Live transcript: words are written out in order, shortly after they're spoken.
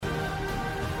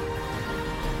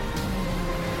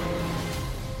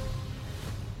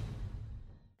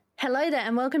Hello there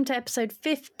and welcome to episode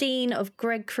 15 of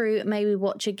Greg Crew May We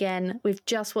Watch Again. We've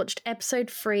just watched episode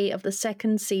 3 of the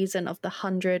second season of The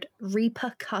 100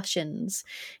 Reapercussions.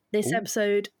 This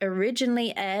episode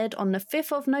originally aired on the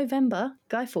 5th of November,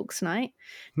 Guy Fawkes Night,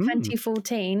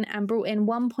 2014, and brought in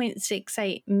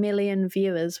 1.68 million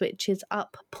viewers, which is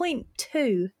up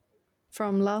 0.2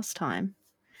 from last time.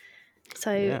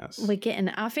 So we're getting,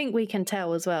 I think we can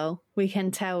tell as well. We can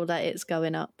tell that it's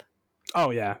going up.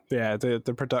 Oh yeah.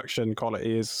 The production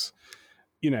quality is,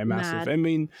 massive. Mad. I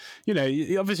mean,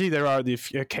 obviously there are the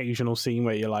occasional scene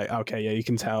where you're like, okay, yeah, you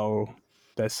can tell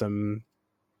there's some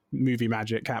movie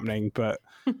magic happening, but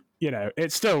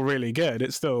it's still really good.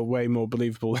 It's still way more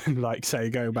believable than, like, say,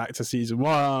 go back to season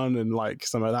 1 and like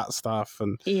some of that stuff.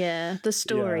 And yeah, the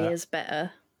story is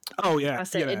better. Oh yeah,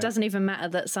 that's it. It doesn't even matter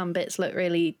that some bits look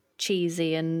really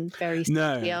cheesy and very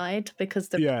sticky-eyed because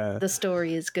the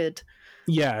story is good.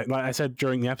 Yeah, like I said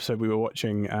during the episode we were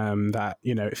watching, that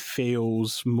it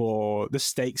feels more. The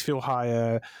stakes feel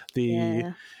higher.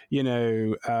 The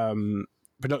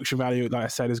production value, like I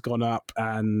said, has gone up,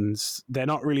 and they're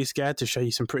not really scared to show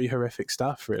you some pretty horrific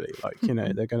stuff. Really, like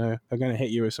they're gonna hit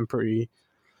you with some pretty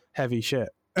heavy shit.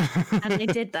 And they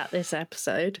did that this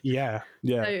episode. Yeah.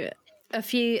 So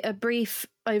a brief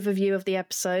overview of the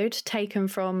episode taken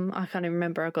from, I can't even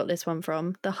remember I got this one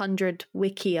from, the 100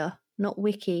 Wikia, not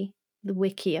Wiki. The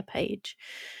Wikia page.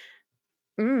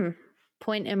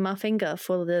 Pointing my finger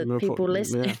for the people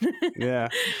listening. Yeah.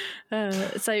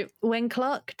 So when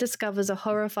Clark discovers a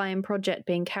horrifying project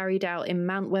being carried out in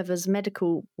Mount Weather's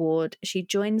medical ward, she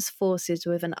joins forces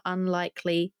with an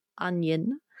unlikely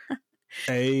onion.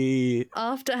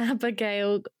 After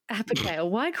Abigail,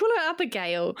 why call her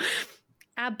Abigail?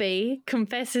 Abby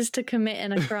confesses to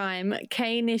committing a crime.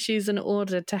 Kane issues an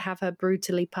order to have her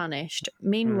brutally punished.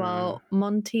 Meanwhile,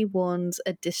 Monty warns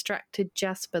a distracted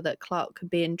Jasper that Clark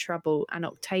could be in trouble, and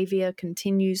Octavia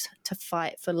continues to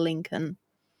fight for Lincoln.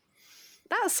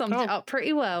 That summed it up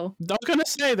pretty well. I was going to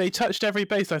say they touched every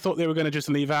base. I thought they were going to just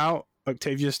leave out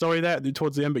Octavia's story there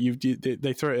towards the end, but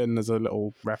they threw it in as a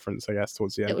little reference, I guess,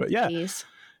 towards the end. But yeah. Tease.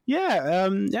 Yeah,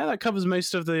 that covers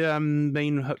most of the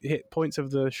main hit points of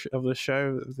the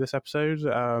show, this episode.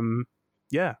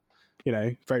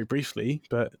 Very briefly,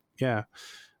 but yeah.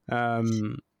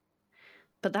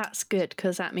 But that's good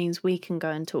because that means we can go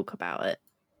and talk about it.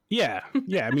 Yeah,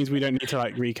 it means we don't need to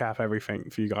like recap everything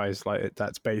for you guys. Like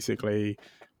that's basically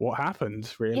what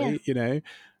happened, really. Yeah.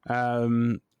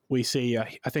 We see,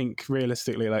 I think,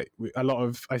 realistically, like a lot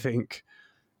of, I think,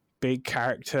 big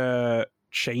character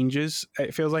changes,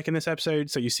 it feels like, in this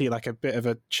episode. So you see like a bit of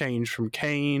a change from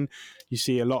Kane, you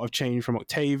see a lot of change from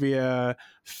Octavia.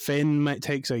 Finn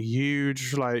takes a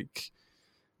huge like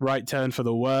right turn for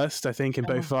the worst, I think, in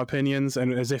both of our opinions,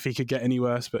 and as if he could get any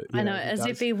worse. But I know, as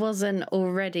if he wasn't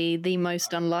already the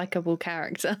most unlikable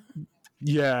character. And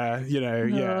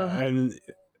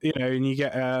you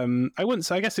get I wouldn't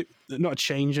say, I guess not a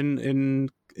change in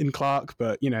Clark,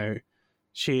 but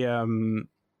she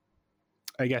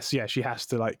I guess, she has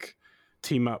to like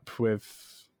team up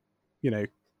with,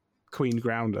 Queen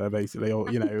Grounder, basically, or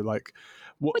like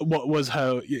what was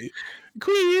her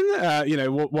Queen,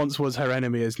 what once was her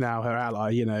enemy is now her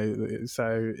ally,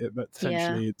 So, but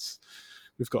essentially,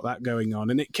 we've got that going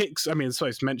on, and it kicks. I mean, it's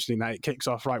supposed to mentioning that it kicks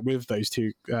off right with those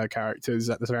two characters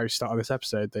at the very start of this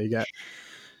episode. They get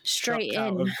straight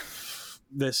in.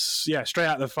 Straight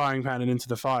out of the frying pan and into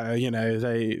the fire.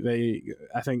 They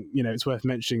I think it's worth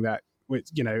mentioning that with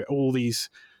all these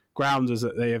grounders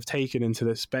that they have taken into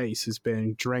this space has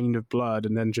been drained of blood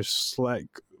and then just like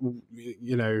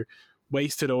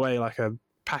wasted away like a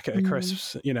packet of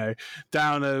crisps,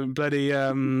 down a bloody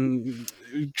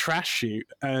trash chute,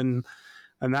 and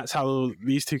that's how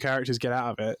these two characters get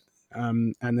out of it,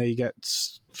 and they get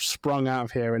sprung out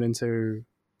of here and into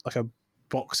like a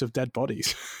box of dead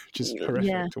bodies, which is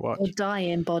horrific to watch. Or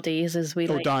dying bodies, as we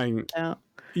like dying out.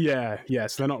 Yeah,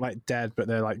 so they're not like dead, but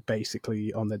they're like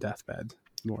basically on their deathbed,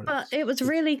 more or less. But it was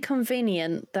really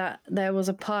convenient that there was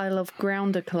a pile of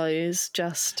grounder clothes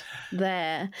just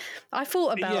there. I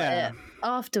thought about it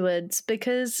afterwards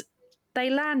because they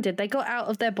got out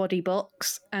of their body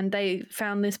box and they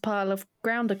found this pile of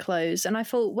grounder clothes, and I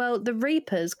thought, well, the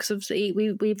Reapers, because obviously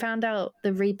we found out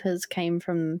the Reapers came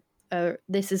from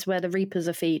this is where the Reapers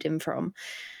are feeding from.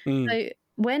 So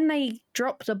when they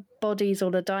drop the bodies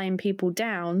or the dying people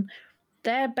down,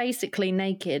 they're basically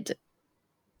naked.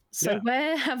 So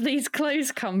where have these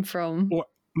clothes come from? Well,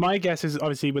 my guess is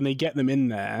obviously when they get them in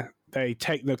there, they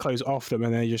take the clothes off them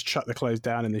and they just chuck the clothes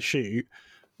down in the chute.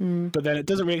 But then it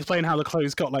doesn't really explain how the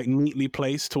clothes got like neatly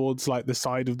placed towards like the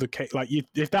side of the case. Like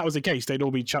if that was the case, they'd all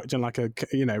be chucked in like a,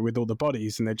 with all the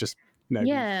bodies, and they'd just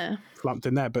slumped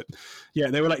in there. But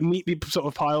yeah, they were like neatly sort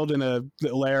of piled in a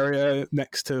little area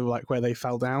next to like where they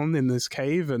fell down in this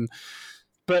cave.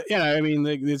 But I mean,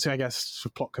 it's, I guess, for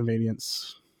plot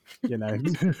convenience,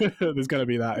 there's going to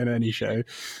be that in any show.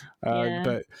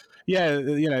 But yeah,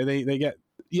 they get,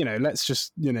 let's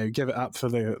just, give it up for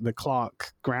the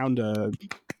Clark Grounder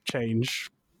change.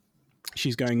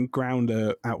 She's going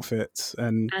Grounder outfits,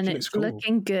 and it's cool.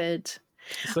 looking good.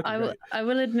 It's looking great. I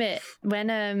will admit,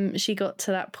 when she got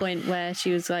to that point where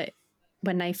she was like,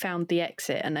 when they found the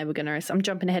exit and they were going to... I'm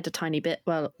jumping ahead a tiny bit.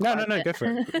 Well, no, go for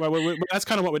it. Well, that's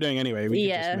kind of what we're doing anyway. We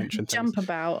just mentioned jump things.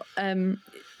 About.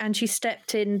 And she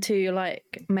stepped into,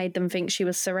 like, made them think she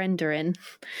was surrendering.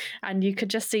 And you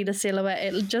could just see the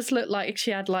silhouette. It just looked like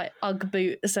she had, like, Ugg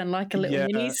boots and, like, a little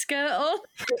mini skirt on.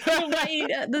 The way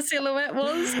the silhouette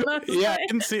was. I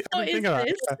didn't think of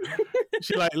that.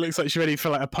 She, like, looks like she's ready for,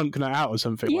 like, a punk night out or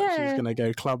something. Yeah. Like she's going to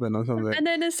go clubbing or something. And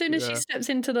then as soon as she steps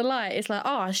into the light, it's like,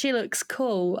 oh, she looks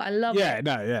cool. I love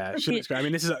it. She looks great. I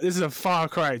mean, this is a far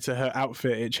cry to her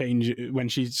outfit. It changed when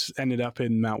she ended up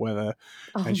in Mount Weather,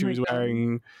 and she was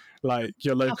wearing like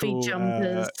your local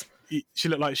jumpers. She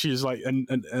looked like she was like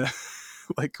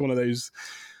like one of those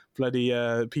bloody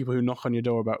people who knock on your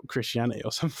door about Christianity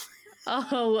or something.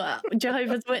 Oh,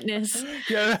 Jehovah's Witness.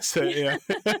 Yeah, that's it.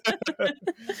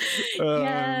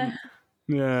 Yeah.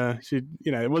 Yeah. She,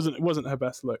 it wasn't her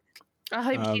best look. I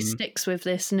hope she sticks with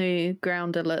this new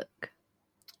Grounder look.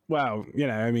 Well,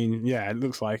 I mean, it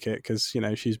looks like it, because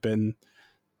she's been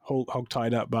hog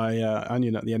tied up by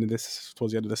Anya towards the end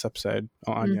of this episode,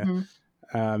 or Anya.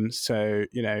 Mm-hmm. So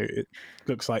it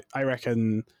looks like, I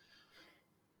reckon.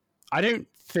 I don't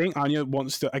think Anya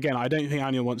wants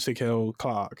to kill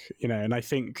Clark. And I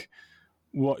think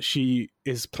what she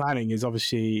is planning is,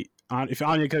 obviously, if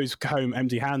Anya goes home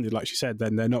empty-handed, like she said,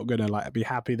 then they're not going to like be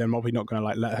happy. They're probably not going to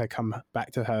like let her come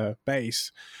back to her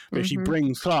base. But if she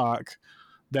brings Clark,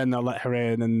 then they'll let her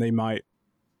in, and they might.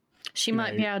 She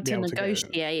might be able to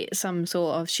negotiate some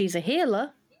sort of. She's a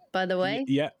healer, by the way.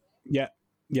 Yeah,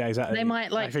 exactly. They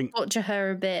might torture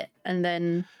her a bit and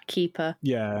then keep her.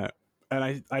 Yeah.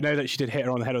 And I know that she did hit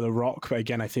her on the head with a rock, but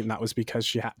again, I think that was because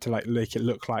she had to like make it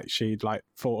look like she'd like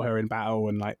fought her in battle,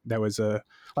 and like there was it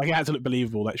had to look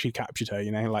believable that she captured her,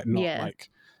 like not like,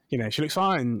 she looks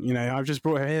fine, I've just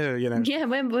brought her here, Yeah,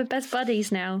 we're best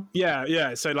buddies now.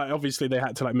 Yeah. So like obviously they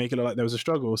had to like make it look like there was a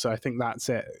struggle. So I think that's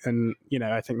it, and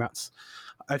I think that's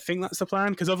the plan,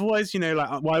 because otherwise,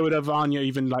 like why would have Anya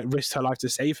even like risked her life to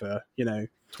save her,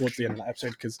 towards the end of that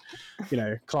episode, because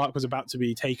Clark was about to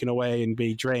be taken away and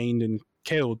be drained and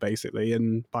killed basically,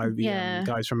 and by the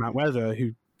guys from Mount Weather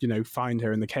who find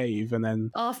her in the cave, and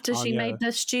then after she made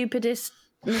the stupidest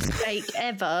mistake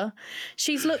ever.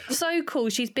 She's looked so cool.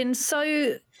 She's been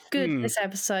so good this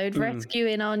episode,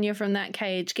 rescuing Anya from that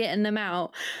cage, getting them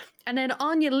out. And then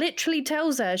Anya literally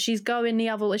tells her she's going the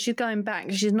other way. She's going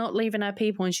back. She's not leaving her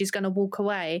people, and she's going to walk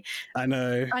away. I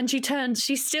know. And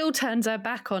she still turns her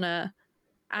back on her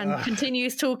and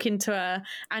continues talking to her,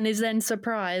 and is then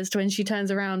surprised when she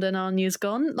turns around and Anya's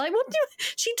gone. Like,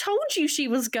 she told you she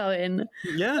was going.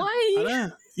 Yeah. Why? I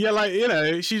know. Yeah, like,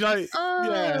 she's like,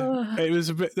 it was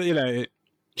a bit,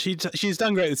 she's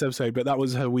done great this episode, but that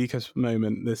was her weakest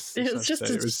moment. It was just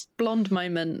a blonde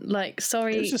moment. Like,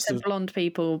 sorry to blonde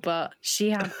people, but she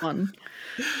had one.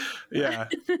 Yeah,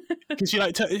 because she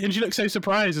and she looked so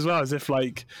surprised as well, as if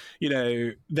like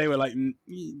they were like,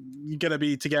 you're gonna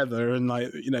be together, and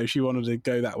like she wanted to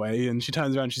go that way, and she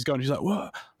turns around, she's gone. She's like,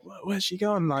 what? Where's she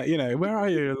gone? Like where are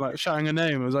you? And, like shouting her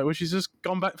name. I was like, well, she's just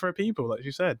gone back for her people, like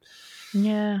she said.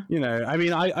 Yeah. I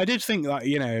mean, I did think that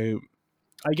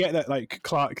I get that like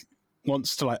Clark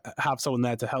wants to like have someone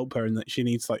there to help her, and that she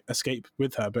needs to like escape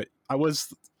with her, but I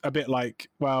was a bit like,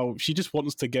 well, she just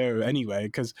wants to go anyway,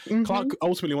 because Clark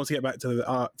ultimately wants to get back to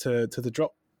the to the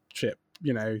drop ship,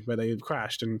 where they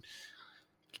crashed, and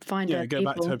find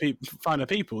back to her find her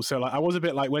people. So like I was a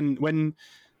bit like, when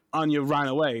Anya ran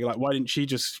away, like why didn't she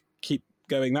just keep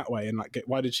going that way, and like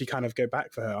why did she kind of go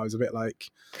back for her? I was a bit like,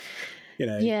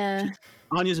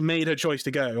 Anya's made her choice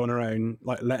to go on her own.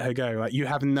 Like, let her go. Like, you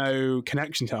have no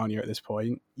connection to Anya at this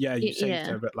point. Yeah, you saved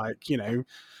her, but like,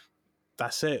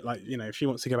 that's it. Like, if she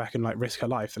wants to go back and like risk her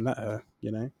life, then let her.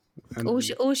 And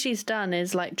all she's done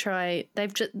is like try.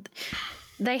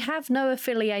 They have no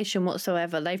affiliation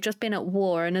whatsoever. They've just been at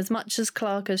war, and as much as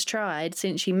Clark has tried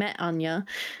since she met Anya,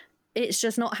 it's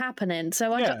just not happening.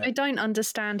 So I don't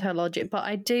understand her logic, but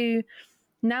I do.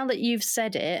 Now that you've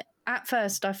said it, at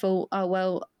first I thought, oh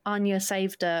well, Anya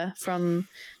saved her from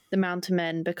the Mountain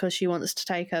Men because she wants to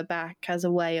take her back as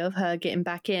a way of her getting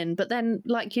back in. But then,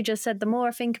 like you just said, the more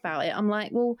I think about it, I'm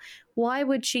like, well, why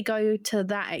would she go to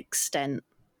that extent?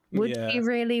 Would she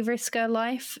really risk her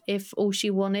life if all she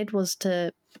wanted was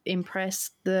to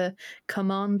impress the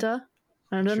commander?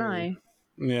 I don't know.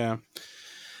 Yeah.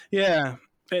 Yeah.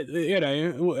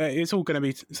 It's all going to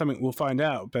be something we'll find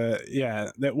out. But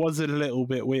yeah, that was a little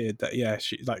bit weird that,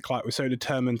 she, like, Clark was so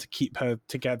determined to keep her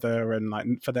together and, like,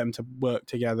 for them to work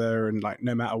together and, like,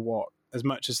 no matter what, as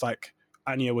much as, like,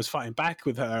 Anya was fighting back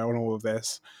with her on all of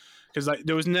this. Because, like,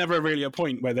 there was never really a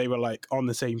point where they were, like, on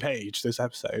the same page this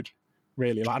episode.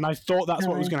 Really, like, and I thought that's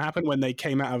what was going to happen when they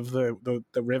came out of the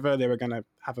river. They were going to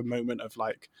have a moment of,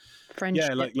 like, friendship.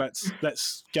 Yeah, like,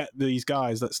 let's get these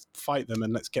guys, let's fight them,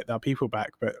 and let's get our people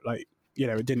back. But, like,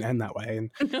 it didn't end that way.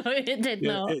 And no, it did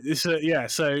not. So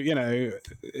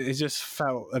it just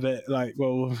felt a bit like,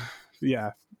 well,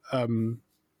 yeah. I don't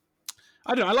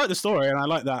know. I like the story, and I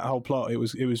like that whole plot. It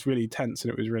was really tense,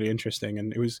 and it was really interesting,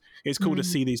 and it's cool to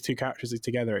see these two characters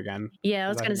together again. Yeah, I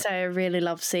was going to say I really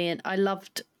loved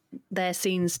their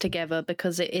scenes together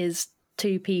because it is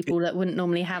two people that wouldn't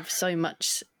normally have so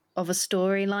much of a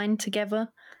storyline together.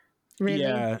 Really,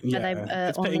 they're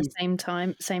on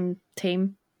the same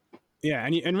team. Yeah,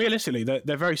 and realistically,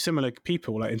 they're very similar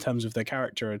people, like in terms of their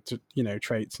character,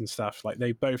 traits and stuff. Like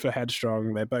they both are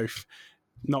headstrong. They're both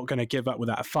not going to give up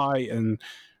without a fight, and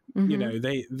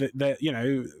they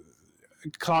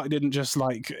Clark didn't just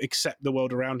like accept the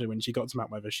world around her when she got to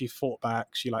Mount Weather. She fought back.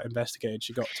 She like investigated.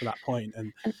 She got to that point,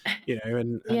 and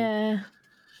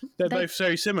they're both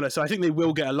very similar. So I think they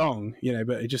will get along,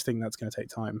 but I just think that's going to take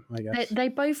time, I guess. They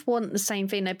both want the same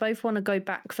thing. They both want to go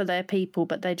back for their people,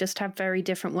 but they just have very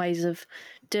different ways of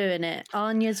doing it.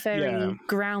 Anya's very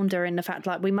grounder in the fact,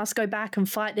 like, we must go back and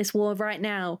fight this war right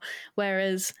now.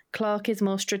 Whereas Clark is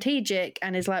more strategic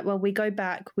and is like, well, we go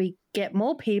back, we get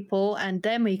more people, and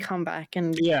then we come back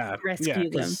and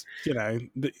rescue them.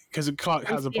 Because Clark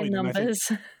has a point.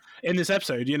 In this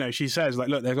episode, she says, like,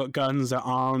 look, they've got guns, they're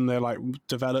armed, they're like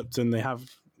developed, and they have,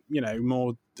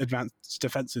 more advanced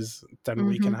defenses than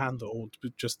we can handle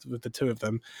just with the two of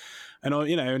them. And,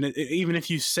 even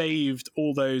if you saved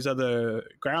all those other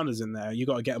grounders in there, you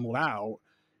got to get them all out.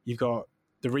 You've got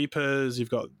the Reapers,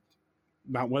 you've got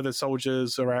Mount Weather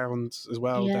soldiers around as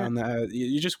well down there.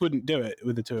 You just wouldn't do it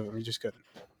with the two of them. You just couldn't.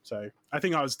 So I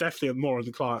think I was definitely more of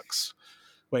the Clark's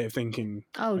way of thinking.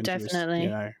 Oh, definitely.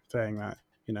 Was, saying that.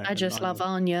 I just love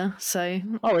Anya, so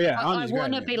I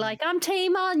want to be like, I'm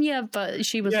Team Anya, but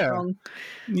she was wrong.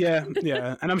 Yeah,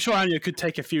 and I'm sure Anya could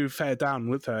take a few fair down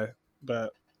with her,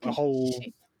 but a whole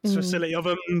facility of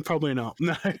them, probably not.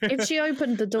 No. If she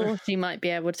opened the door, she might be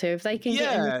able to. If they can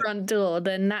get in the front door,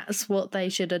 then that's what they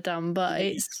should have done. But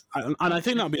and I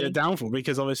think that'll be the downfall,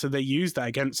 because obviously they used that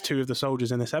against two of the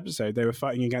soldiers in this episode. They were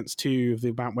fighting against two of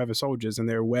the Mount Weather soldiers, and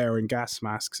they were wearing gas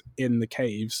masks in the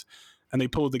caves. And they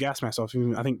pulled the gas mask off.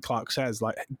 I think Clark says,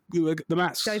 like, the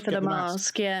mask. Go for the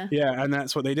mask, yeah. Yeah, and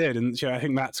that's what they did. And I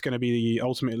think that's going to be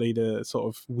ultimately the sort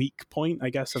of weak point, I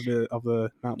guess, of the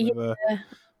Mount Weather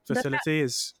facility.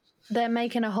 They're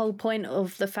making a whole point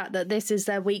of the fact that this is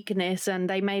their weakness, and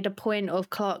they made a point of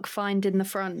Clark finding the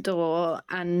front door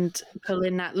and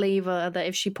pulling that lever, that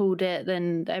if she pulled it,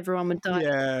 then everyone would die.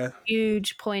 Yeah.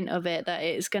 Huge point of it, that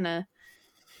it's going to...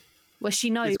 Well,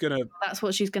 she knows that's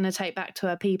what she's going to take back to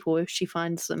her people if she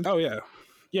finds them. Oh yeah.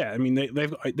 I mean,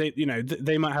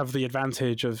 they might have the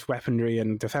advantage of weaponry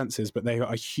and defenses, but they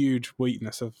got a huge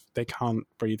weakness of they can't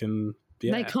breathe in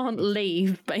the air. They can't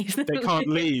leave, basically. They can't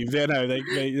leave.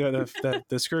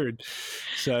 They're screwed.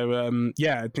 So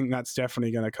I think that's definitely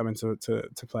going to come into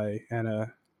to play in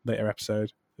a later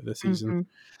episode of the season.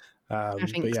 I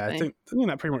think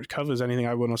that pretty much covers anything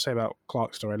I want to say about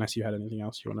Clark's story, unless you had anything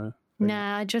else you want to.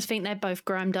 Nah, I just think they're both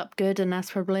ground up good, and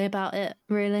that's probably about it,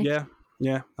 really.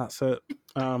 Yeah, that's it.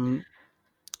 But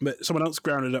someone else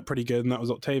grounded up pretty good, and that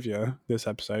was Octavia this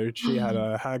episode. She had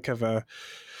a heck of a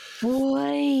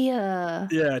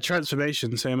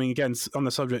transformation. So, I mean, again, on the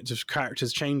subject of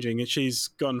characters changing, she's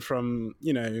gone from,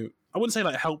 I wouldn't say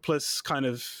like helpless kind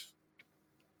of,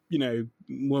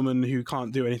 woman who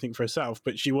can't do anything for herself,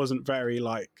 but she wasn't very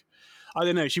like, I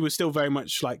don't know. She was still very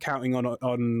much like counting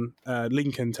on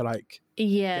Lincoln to like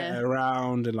get her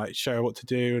around and like show her what to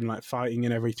do and like fighting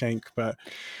and everything. But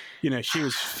she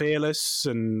was fearless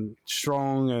and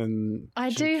strong. And I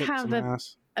do have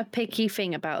a picky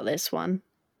thing about this one.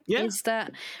 Yeah, is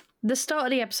that the start of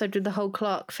the episode with the whole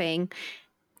Clark thing?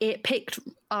 It picked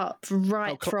up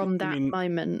from that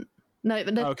moment. No,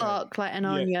 but the arc, like an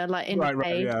Anya, like in the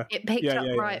page, it picked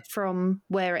up right from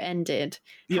where it ended.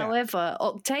 Yeah. However,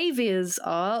 Octavia's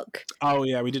arc. Oh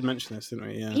yeah, we did mention this, didn't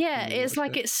we? Yeah. Yeah, it's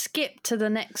like it skipped to the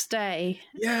next day.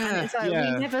 Yeah. And it's like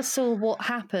we never saw what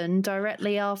happened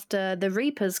directly after the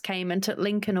Reapers came and took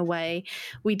Lincoln away.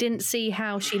 We didn't see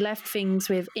how she left things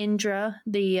with Indra,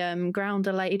 the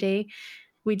Grounder lady.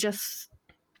 We just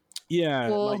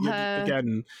saw her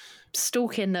again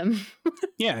stalking them.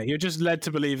 Yeah, you're just led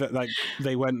to believe that like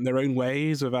they went their own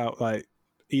ways without like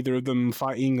either of them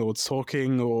fighting or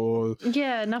talking or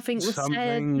nothing was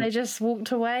said. They just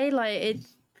walked away. Like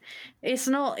it's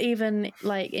not even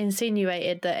like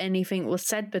insinuated that anything was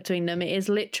said between them. It is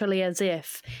literally as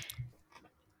if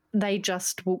they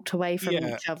just walked away from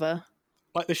each other.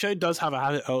 Like the show does have a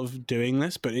habit of doing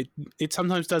this, but it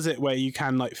sometimes does it where you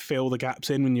can like fill the gaps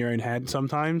in your own head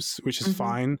sometimes, which is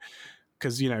fine.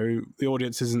 Because, the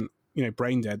audience isn't,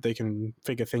 brain dead. They can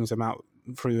figure things out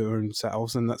through their own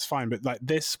selves, and that's fine. But, like,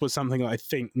 this was something that I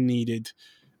think needed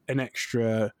an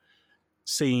extra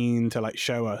scene to, like,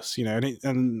 show us,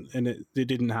 and it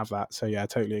didn't have that. So, yeah, I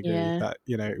totally agree with that.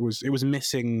 It was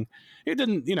missing. It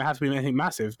didn't, have to be anything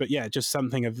massive, but, yeah, just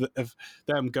something of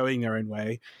them going their own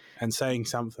way and saying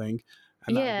something.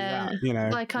 And that would be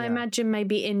that, Like, I imagine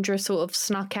maybe Indra sort of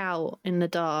snuck out in the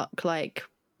dark, like,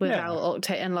 without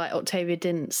Octavia, and like Octavia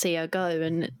didn't see her go,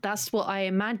 and that's what I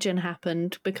imagine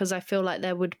happened, because I feel like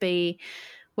there would be,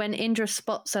 when Indra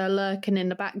spots her lurking in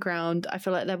the background, I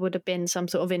feel like there would have been some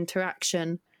sort of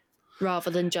interaction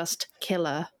rather than just kill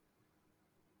her.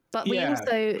 But we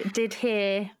also did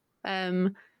hear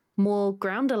more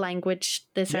Grounder language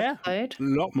this episode. A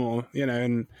lot more,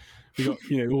 and we got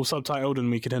all subtitled and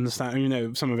we could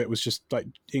understand. Some of it was just like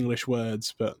English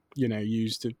words, but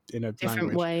used in a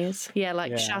different ways. Yeah,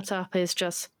 like shut up is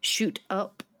just shoot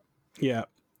up. Yeah,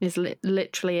 is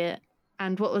literally it.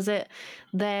 And what was it?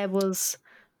 There was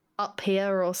up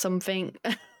here or something.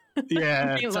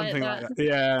 Yeah, something like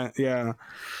that. Yeah.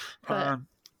 But,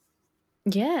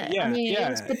 I mean, it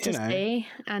was good to see,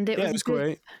 and it was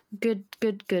a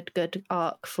good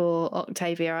arc for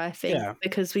Octavia, I think,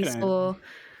 because we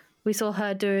saw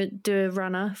her do a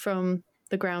runner from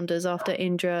the Grounders after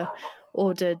Indra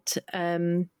ordered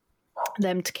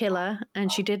them to kill her,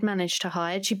 and she did manage to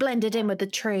hide. She blended in with the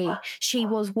tree. She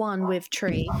was one with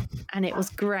tree, and it was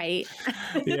great.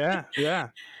 Yeah.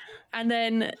 And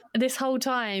then this whole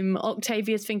time,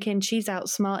 Octavia's thinking she's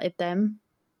outsmarted them.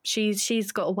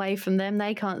 She's got away from them.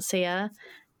 They can't see her.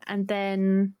 And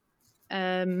then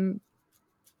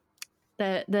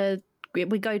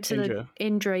we go to Indra. the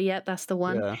Indra. Yep, that's the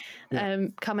one. Yeah.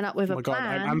 Coming up with a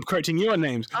plan. God, I'm correcting you on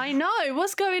names. I know.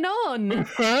 What's going on?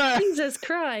 Jesus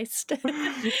Christ.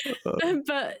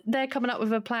 But they're coming up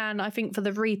with a plan, I think, for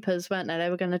the Reapers, weren't they? They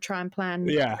were going to try and plan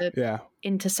to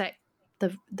intersect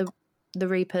the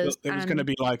Reapers. It was going to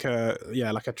be like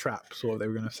a trap sort of they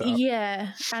were going to set up.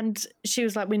 Yeah. And she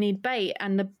was like, we need bait.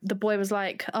 And the boy was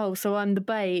like, oh, so I'm the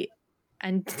bait.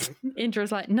 And Indra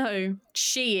was like, no,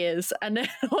 she is. And then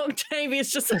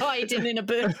Octavia's just hiding in a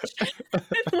bush.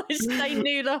 Like they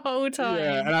knew the whole time.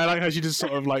 Yeah, and I like how she just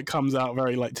sort of like comes out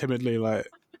very like timidly, like,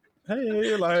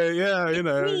 hey, like,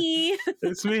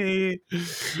 it's me.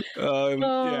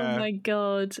 My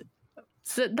God.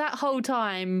 So that whole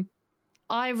time,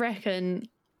 I reckon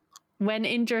when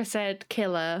Indra said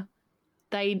kill her,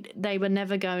 they were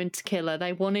never going to kill her.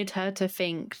 They wanted her to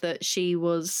think that she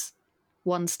was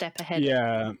one step ahead.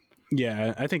 Yeah,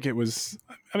 I think it was.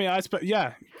 I mean,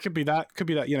 could be that.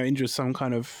 Indra's some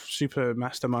kind of super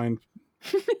mastermind.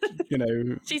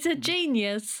 She's a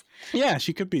genius. Yeah,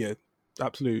 she could be an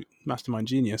absolute mastermind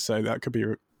genius. So that could be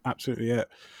absolutely it.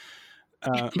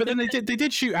 But then they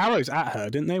did shoot arrows at her,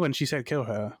 didn't they? When she said kill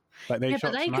her, like they shot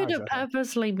but they some could arrows have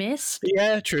purposely missed.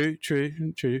 Yeah, true.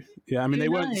 Yeah, I mean they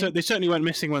weren't. So they certainly weren't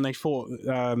missing when they fought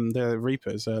the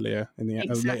Reapers earlier in the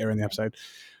later in the episode.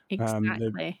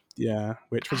 Exactly.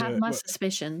 Which was I have my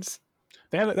suspicions.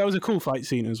 That was a cool fight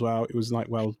scene as well. It was like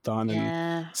well done,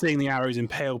 and seeing the arrows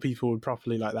impale people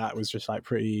properly like that was just like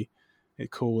pretty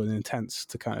cool and intense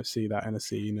to kind of see that in a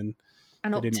scene.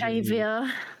 And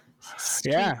Octavia,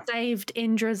 saved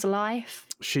Indra's life.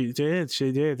 She did.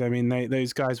 I mean,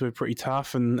 those guys were pretty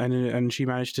tough, and she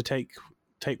managed to take.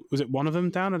 Was it one of them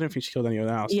down? I don't think she killed anyone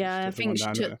else. Yeah, I think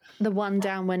she took the one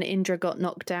down when Indra got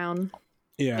knocked down.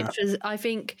 Yeah, which was, I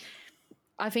think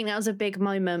that was a big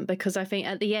moment, because I think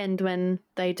at the end when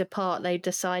they depart, they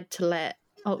decide to let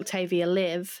Octavia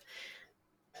live.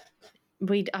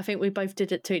 I think we both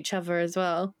did it to each other as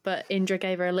well, but Indra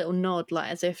gave her a little nod,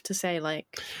 like as if to say,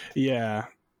 like, yeah,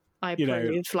 I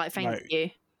approve, like thank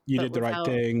you. You did the right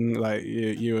thing. Like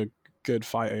you were good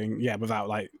fighting. Yeah, without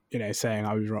like, you know, saying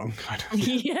I was wrong.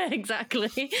 Yeah,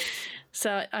 exactly.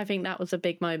 So I think that was a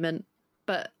big moment.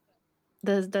 But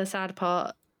the sad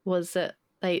part was that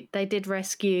they did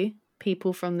rescue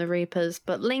people from the Reapers,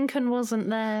 but Lincoln wasn't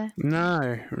there.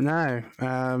 No.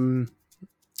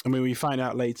 I mean, we find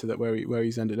out later that where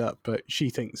he's ended up, but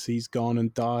she thinks he's gone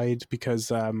and died because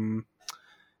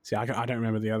see, I don't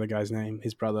remember the other guy's name.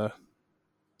 His brother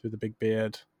with the big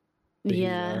beard. The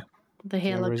Yeah. The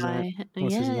healer guy.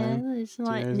 What's his name? It's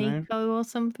like Nico or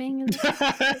something.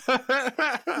 I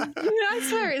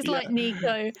swear it's like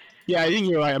Nico. Yeah, I think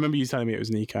you're right. I remember you telling me it was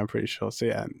Nico, I'm pretty sure. So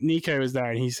yeah, Nico was there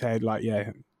and he said like,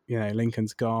 yeah, you know,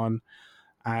 Lincoln's gone.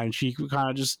 And she kind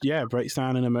of just, breaks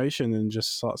down in emotion and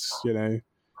just starts, you know,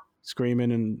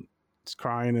 screaming and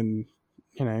crying and,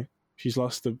 you know, she's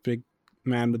lost the big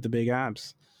man with the big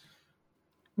abs.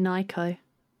 Nico.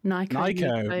 Well,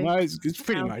 it's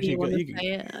pretty much.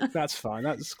 That's fine.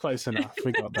 That's close enough.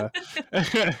 We got there.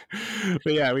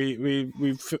 But yeah, we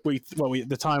at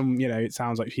the time, you know, it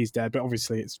sounds like he's dead, but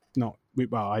obviously it's not.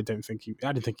 I didn't think he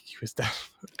was dead.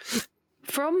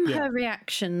 From her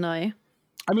reaction, though.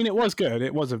 I mean, it was good.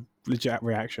 It was a legit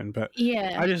reaction, but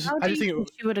yeah, I just think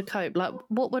she would have coped. Like,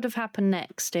 what would have happened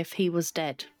next if he was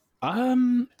dead? I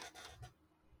mean,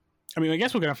 I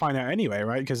guess we're going to find out anyway,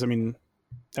 right? Because I mean,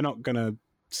 they're not going to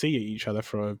see each other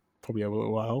for probably a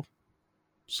little while,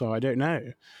 so I don't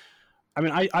know. I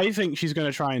mean, I think she's going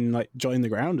to try and like join the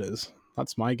Grounders.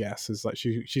 That's my guess. Is like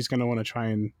she's going to want to try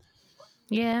and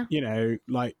you know,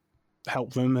 like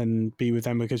help them and be with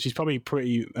them because she's probably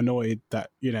pretty annoyed that,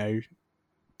 you know,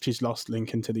 she's lost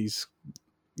Lincoln to these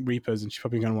Reapers and she's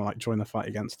probably going to want to like join the fight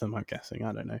against them. I'm guessing.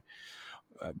 I don't know.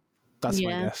 That's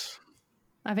my guess.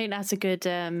 I think that's a good.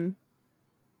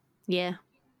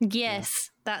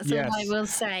 Yes, that's all I will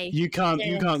say. You can't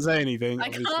say anything. I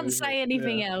can't say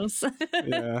anything else.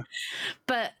 Yeah.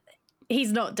 But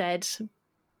he's not dead,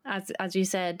 as you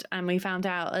said, and we found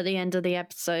out at the end of the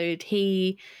episode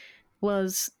he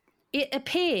was. It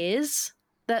appears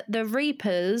that the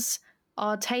Reapers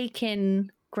are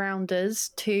taking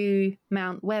Grounders to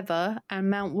Mount Weather, and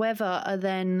Mount Weather are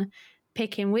then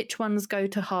picking which ones go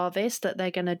to harvest that they're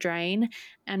going to drain,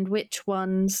 and which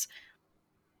ones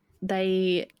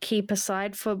they keep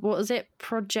aside for, what was it,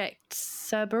 Project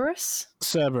Cerberus?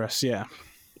 Cerberus, yeah.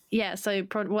 Yeah, so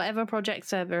whatever Project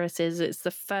Cerberus is, it's the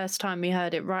first time we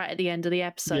heard it right at the end of the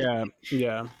episode.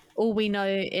 Yeah. All we know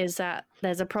is that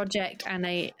there's a project and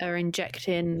they are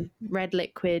injecting red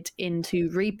liquid into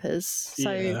Reapers.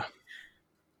 So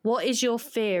what is your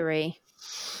theory?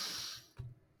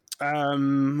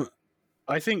 I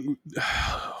think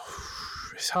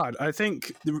it's hard. I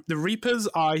think the Reapers,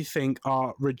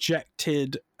 are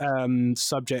rejected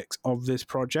subjects of this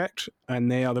project,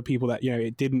 and they are the people that, you know,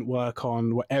 it didn't work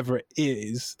on whatever it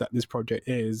is that this project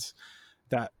is,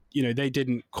 that, you know, they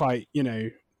didn't quite, you know,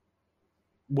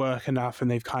 work enough,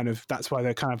 and that's why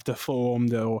they're kind of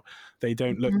deformed, or they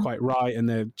don't look quite right, and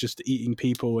they're just eating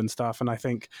people and stuff. And I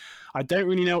think, I don't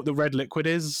really know what the red liquid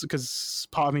is, because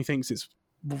part of me thinks it's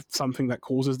something that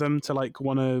causes them to like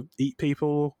want to eat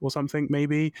people or something,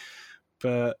 maybe.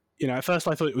 But, you know, at first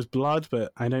I thought it was blood,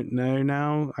 but I don't know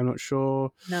now. I'm not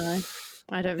sure. No,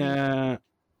 I don't know.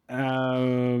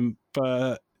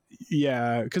 But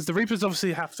yeah, because the Reapers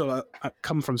obviously have to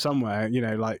come from somewhere, you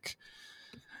know, like,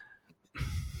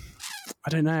 I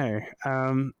don't know.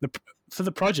 For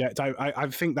the project, I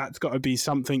think that's got to be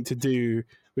something to do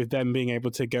with them being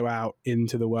able to go out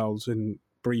into the world and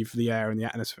breathe the air and the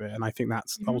atmosphere, and I think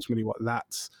that's ultimately what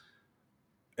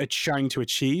it's trying to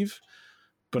achieve.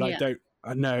 But I don't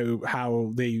know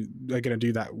how they're going to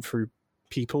do that through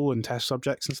people and test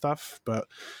subjects and stuff. But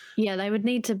yeah, they would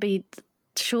need to be.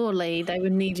 Surely they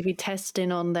would need to be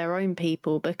testing on their own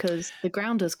people, because the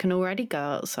Grounders can already go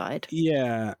outside.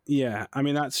 Yeah. I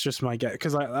mean, that's just my guess,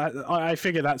 because I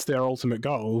figure that's their ultimate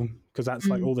goal, because that's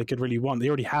like all they could really want. They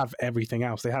already have everything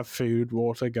else. They have food,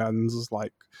 water, guns,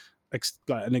 like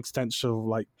an extensive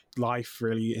like life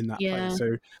really in that place.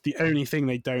 So the only thing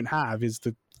they don't have is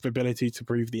the ability to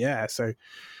breathe the air. So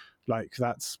like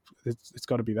it's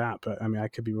got to be that. But I mean, I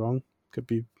could be wrong. Could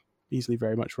be easily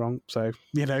very much wrong. So,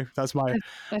 you know, that's my...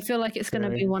 I feel like it's going to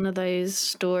be one of those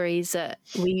stories that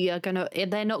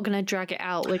they're not going to drag it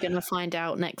out. We're going to find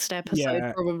out next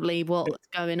episode probably what's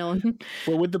going on.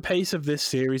 Well, with the pace of this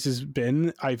series has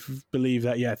been, I believe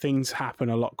that, things happen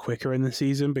a lot quicker in the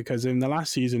season, because in the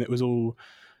last season it was all,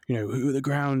 who are the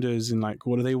grounders and like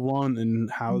what do they want and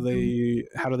how do they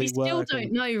work. We still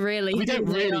don't know really. We don't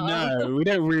really know. We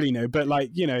don't really know. But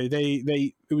like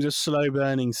it was a slow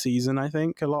burning season, I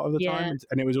think, a lot of the time,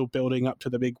 and it was all building up to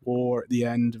the big war at the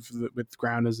end with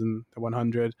grounders and the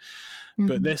 100.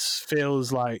 But this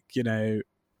feels like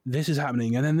this is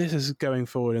happening, and then this is going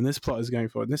forward, and this plot is going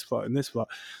forward, and this plot, and this plot.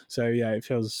 So yeah, it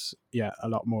feels a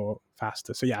lot more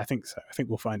faster. So yeah, I think so. I think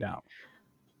we'll find out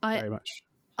very much.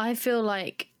 I feel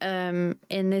like in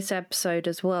this episode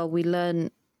as well, we learn.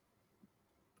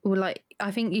 Like I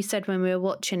think you said when we were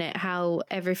watching it, how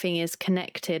everything is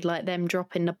connected, like them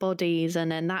dropping the bodies,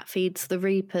 and then that feeds the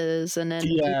Reapers, and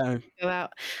then go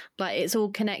out. Like it's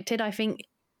all connected. I think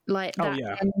like that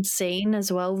end scene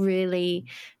as well really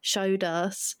showed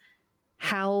us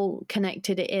how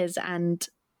connected it is, and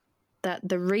that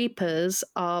the Reapers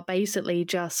are basically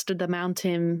just the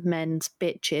Mountain Men's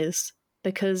bitches.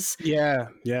 Because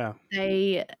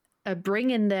they are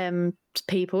bringing them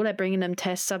people, they're bringing them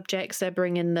test subjects, they're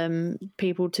bringing them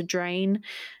people to drain.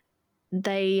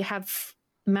 They have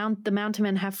the Mountain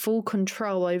Men have full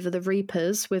control over the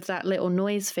Reapers with that little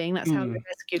noise thing. That's how they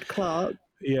rescued Clark.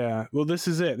 Yeah, well, this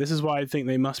is it. This is why I think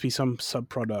they must be some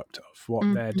subproduct of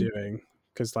what they're doing.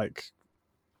 Because, like,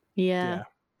 yeah.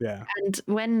 And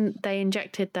when they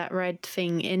injected that red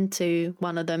thing into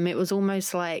one of them, it was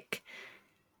almost like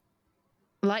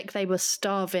they were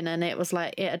starving, and it was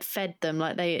like it had fed them,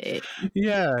 like they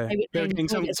were getting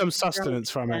some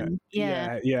sustenance from it.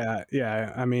 Yeah.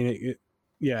 I mean,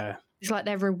 it's like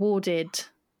they're rewarded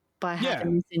by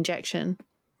having this injection.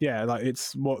 Yeah, like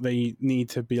it's what they need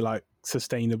to be like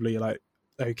sustainably like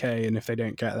okay, and if they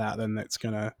don't get that, then it's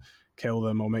gonna kill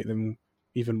them or make them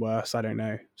even worse. I don't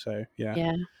know. So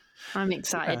yeah. I'm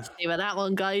excited to see where that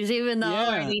one goes, even though I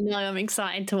already know I'm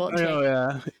excited to watch it.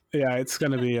 Oh yeah, it's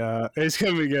gonna be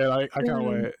good. I can't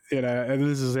wait. And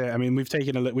this is it. I mean, we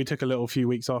took a little few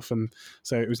weeks off, and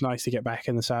so it was nice to get back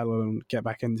in the saddle and get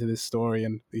back into this story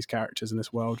and these characters in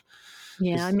this world.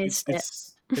 Yeah, I missed it.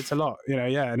 It's a lot,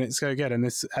 and it's so good. And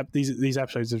these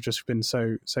episodes have just been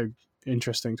so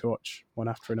interesting to watch one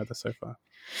after another so far.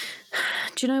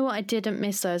 Do you know what I didn't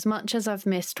miss though? As much as I've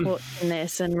missed watching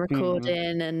this and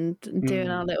recording and doing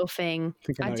our little thing,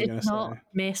 I did not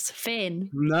miss Finn.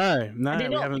 No, I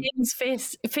did not miss I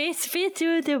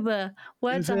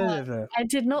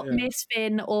did not miss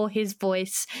Finn or his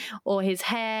voice or his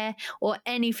hair or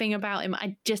anything about him.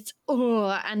 I just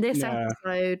and this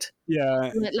episode.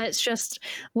 Yeah. Let's just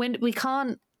we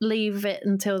can't leave it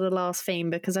until the last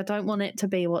theme because I don't want it to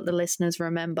be what the listeners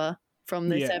remember from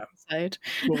this episode.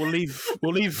 Well,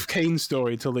 we'll leave Kane's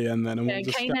story till the end then, and we'll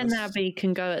discuss. Kane and Abby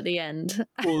can go at the end.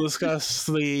 We'll discuss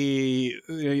the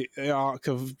arc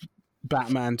of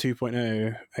Batman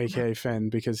 2.0, aka Finn,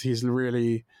 because he's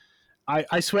really.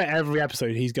 I swear every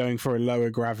episode he's going for a lower,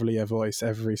 gravelier voice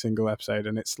every single episode,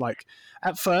 and it's like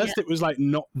at first it was like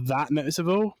not that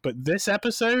noticeable, but this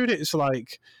episode it's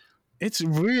like. It's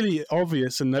really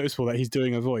obvious and noticeable that he's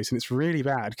doing a voice, and it's really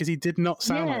bad because he did not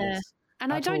sound like this.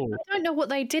 And I don't know what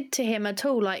they did to him at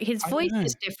all. Like his voice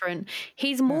is different.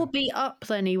 He's more beat up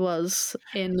than he was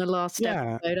in the last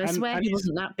episode. I swear he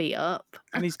wasn't that beat up.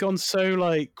 And he's gone so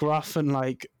like gruff and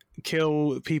like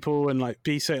kill people and like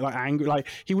be so like angry. Like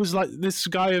he was like this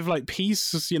guy of like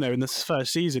peace, in this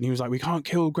first season. He was like, we can't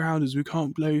kill grounders, we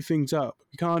can't blow things up,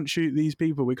 we can't shoot these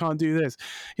people, we can't do this.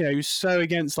 He was so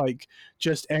against like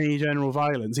just any general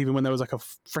violence, even when there was like a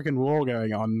freaking war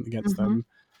going on against them.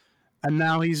 And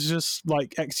now he's just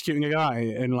like executing a guy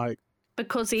in like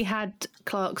because he had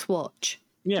Clark's watch.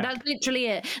 Yeah, that's literally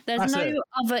it. There's no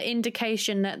other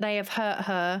indication that they have hurt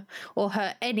her or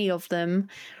hurt any of them.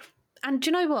 And do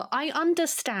you know what? I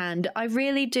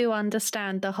really do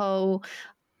understand the whole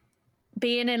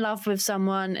being in love with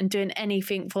someone and doing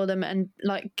anything for them and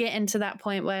like getting to that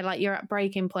point where like you're at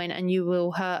breaking point and you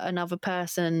will hurt another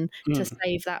person to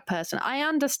save that person. I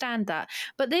understand that.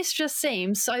 But this just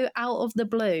seems so out of the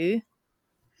blue.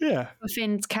 Yeah. For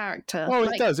Finn's character. Oh,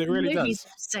 it does. It really does. He's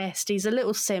obsessed. He's a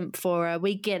little simp for her.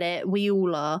 We get it. We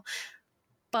all are.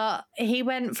 But he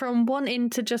went from wanting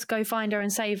to just go find her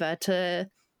and save her to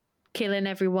killing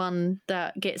everyone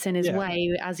that gets in his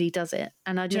way as he does it.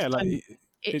 And I just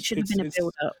it should have been a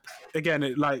build-up. Again,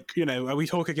 we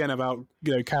talk again about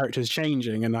characters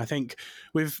changing, and I think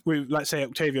with let's say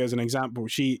Octavia as an example,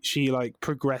 she like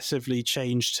progressively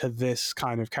changed to this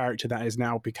kind of character that has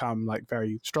now become like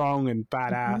very strong and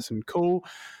badass and cool.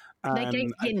 They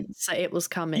gave hints that it was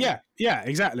coming. Yeah,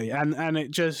 exactly, and it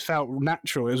just felt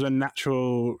natural. It was a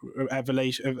natural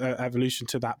evolution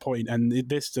to that point, and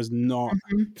this does not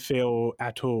feel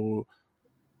at all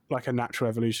like a natural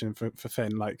evolution for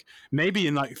Finn. Like maybe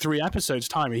in like 3 episodes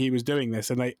time he was doing this,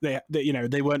 and they you know,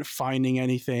 they weren't finding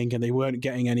anything and they weren't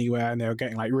getting anywhere, and they were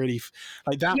getting like really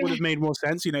like that would have made more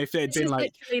sense, you know, if it had been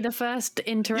like literally the first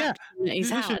interaction that he's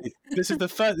had. This is the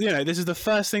first, you know, this is the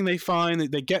first thing they find.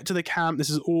 They get to the camp. This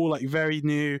is all like very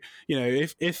new. You know,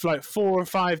 if like 4 or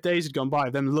 5 days had gone by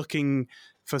of them looking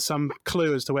for some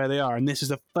clue as to where they are, and this is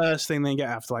the first thing they get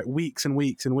after like weeks and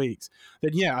weeks and weeks,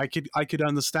 then yeah, I could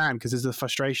understand, because there's the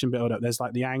frustration build up, there's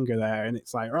like the anger there, and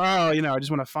it's like, oh, you know, I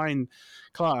just want to find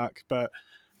Clark. But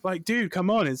like, dude, come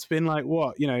on, it's been like,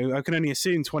 what, you know, I can only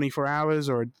assume 24 hours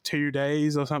or 2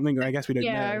 days or something, or I guess we don't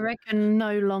know. I reckon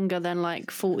no longer than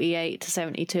like 48 to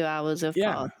 72 hours of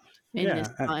passed in this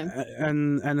time.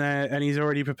 And he's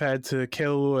already prepared to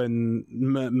kill and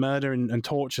murder and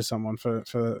torture someone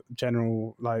for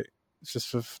general, like,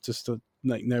 just to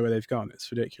like know where they've gone.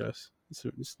 It's ridiculous.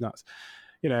 It's nuts,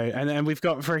 you know. And we've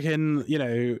got freaking, you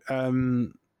know,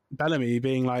 Bellamy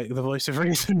being like the voice of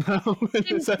reason now. It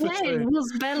was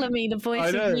Bellamy the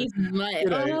voice of reason. Like, you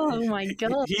know, oh my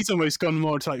god, he's almost gone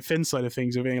more to like Finn's side of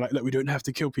things, of being like, look, we don't have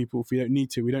to kill people if we don't need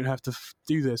to. We don't have to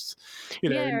do this.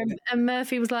 You know? Yeah, and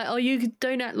Murphy was like, oh, you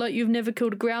don't act like you've never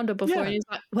killed a grounder before. Yeah. And he's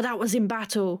like, well, that was in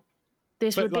battle.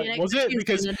 This would be an was it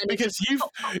because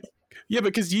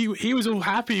he was all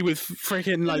happy with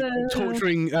freaking like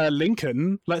torturing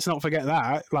Lincoln. Let's not forget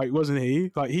that, like, wasn't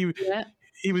he? Like he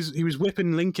was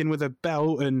whipping Lincoln with a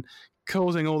belt and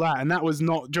causing all that, and that was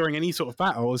not during any sort of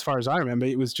battle, as far as I remember.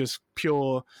 It was just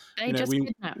pure. They just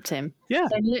kidnapped him. Yeah,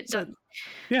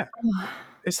 yeah.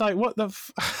 It's like, what the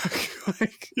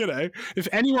like, you know, if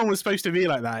anyone was supposed to be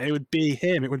like that, it would be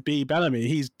him. It would be Bellamy.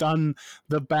 He's done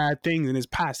the bad things in his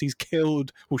past. He's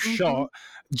killed or shot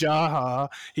Jaha.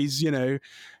 He's, you know,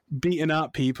 beaten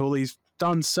up people. He's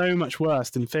done so much worse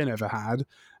than Finn ever had,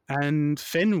 and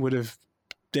Finn would have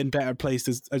been better placed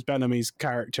as Bellamy's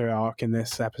character arc in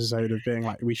this episode, of being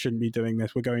like, we shouldn't be doing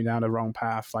this, we're going down a wrong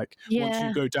path, like, once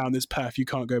you go down this path you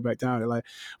can't go back down it. Like,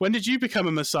 when did you become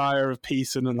a messiah of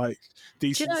peace and like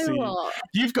decency? Do you know what?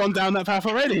 You've gone down that path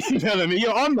already. You know what I mean?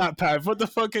 You're on that path. What the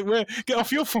fuck? Get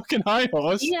off your fucking high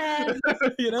horse. Yeah.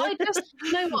 You know? You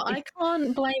know what, I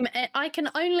can't blame it. I can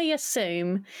only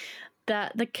assume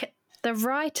that the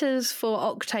writers for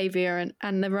Octavia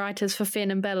and the writers for Finn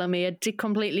and Bellamy are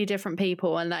completely different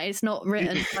people, and that it's not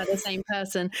written by the same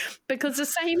person, because the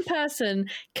same person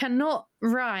cannot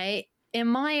write, in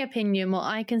my opinion, what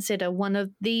I consider one of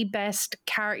the best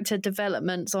character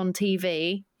developments on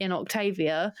TV in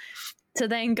Octavia, to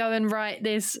then go and write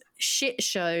this shit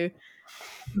show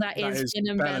that is Finn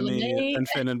and Bellamy. And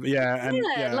Finn and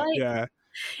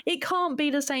it can't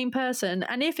be the same person,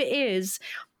 and if it is,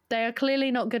 they are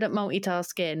clearly not good at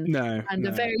multitasking. No, and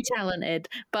they're very talented,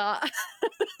 but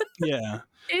yeah,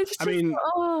 it's just,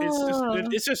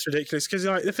 it's just ridiculous, because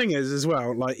like the thing is as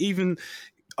well, like, even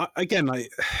again,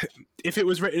 like, if it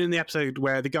was written in the episode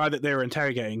where the guy that they were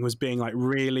interrogating was being like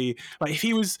really, like, if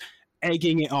he was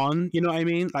egging it on, you know what I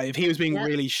mean? Like, if he was being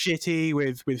really shitty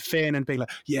with Finn and being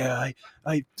like, yeah,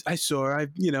 I saw her,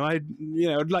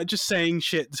 like, just saying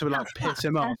shit to like piss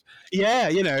him off. Yeah,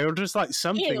 you know, or just like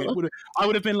something. I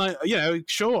would have been like, you know,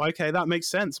 sure, okay, that makes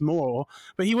sense more.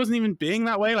 But he wasn't even being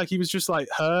that way. Like, he was just like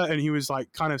hurt, and he was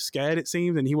like kind of scared, it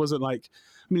seemed, and he wasn't like,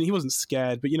 I mean, he wasn't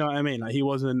scared, but you know what I mean? Like, he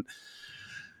wasn't,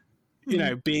 you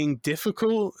know, being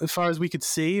difficult as far as we could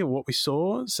see or what we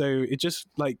saw. So it just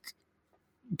like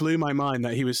blew my mind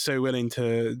that he was so willing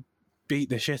to beat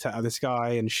the shit out of this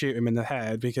guy and shoot him in the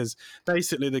head, because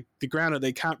basically the ground that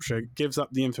they capture gives up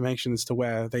the information as to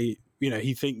where they, you know,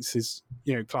 he thinks is,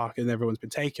 you know, Clark and everyone's been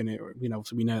taken it, you know,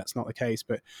 so we know that's not the case,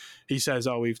 but he says,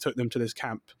 oh, we've took them to this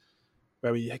camp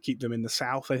where we keep them in the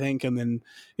south, I think, and then,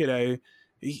 you know,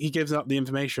 he gives up the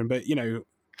information, but, you know,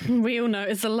 we all know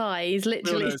it's a lie. He's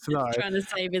literally trying to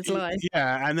save his life.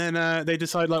 Yeah, and then they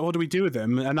decide, like, what do we do with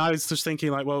him? And I was just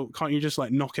thinking, like, well, can't you just,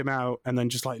 like, knock him out and then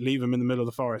just, like, leave him in the middle of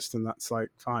the forest, and that's, like,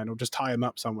 fine. Or just tie him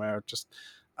up somewhere. Or just,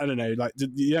 I don't know, like,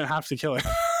 you don't have to kill him.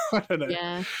 I don't know.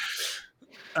 Yeah.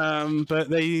 But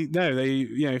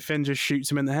you know, Finn just shoots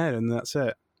him in the head, and that's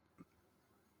it.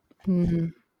 Mm-hmm.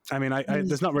 I mean,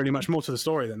 there's not really much more to the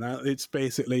story than that. It's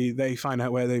basically they find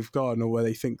out where they've gone or where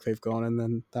they think they've gone, and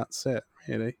then that's it.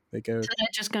 Really, they go. So they're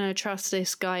just going to trust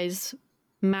this guy's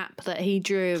map that he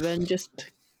drew and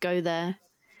just go there.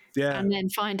 Yeah, and then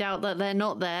find out that they're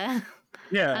not there.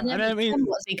 Yeah, and then I mean,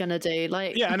 what's he going to do?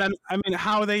 Like, yeah, and then, I mean,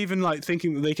 how are they even like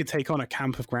thinking that they could take on a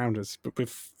camp of grounders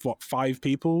with what, 5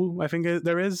 people? I think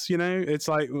there is. You know, it's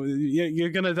like you're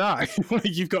going to die.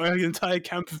 You've got an entire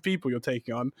camp of people you're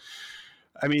taking on.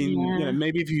 I mean, you know,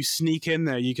 maybe if you sneak in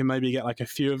there, you can maybe get like a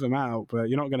few of them out, but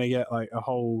you're not going to get like a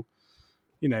whole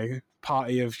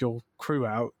party of your crew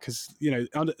out, because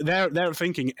they're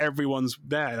thinking everyone's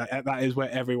there. That is where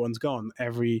everyone's gone.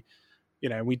 We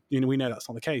know that's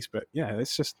not the case, but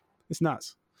it's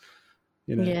nuts.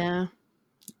 Yeah.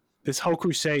 This whole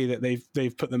crusade that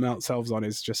they've put themselves on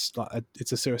is just like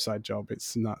it's a suicide job.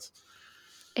 It's nuts.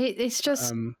 It's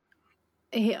just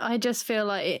I just feel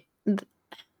like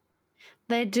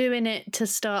they're doing it to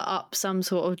start up some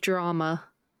sort of drama.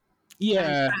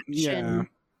 Yeah.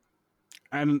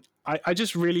 And I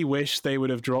just really wish they would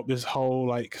have dropped this whole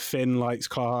like Finn likes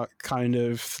Clark kind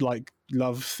of like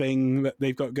love thing that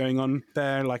they've got going on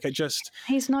there. Like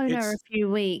he's known her a few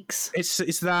weeks.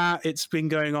 It's been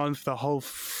going on for the whole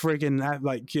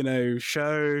friggin'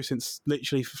 show since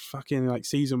literally fucking like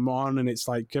season 1, and it's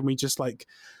like, can we just like,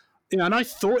 and I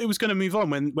thought it was going to move on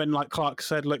when like Clark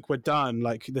said, look, we're done,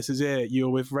 like this is it, you're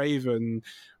with Raven,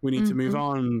 we need to move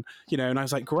on, and I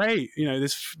was like, great,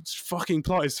 this fucking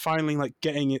plot is finally like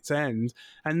getting its end.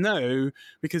 And no,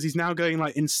 because he's now going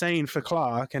like insane for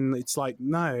Clark, and it's like,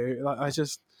 no, like I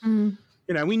just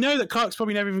we know that Clark's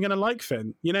probably never even going to like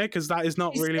Finn, because that is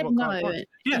not really what Clark wants.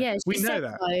 Yeah, we know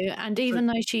that. No. And even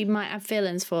though she might have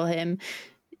feelings for him,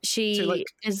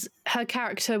 her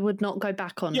character would not go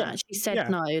back on that. She said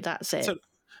no, that's it.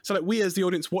 So like we as the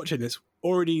audience watching this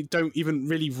already don't even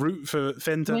really root for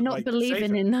Finn to. We're not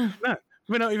believing in that. No,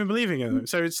 we're not even believing in them.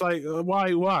 So it's like,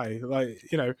 why? Like,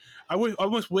 I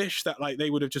almost wish that like they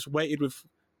would have just waited with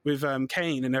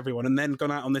Kane and everyone, and then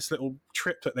gone out on this little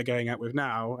trip that they're going out with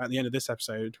now at the end of this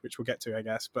episode, which we'll get to, I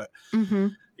guess. But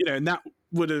and that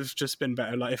would have just been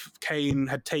better. Like if Kane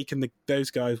had taken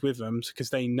those guys with them, because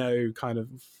they know kind of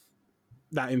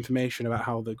that information about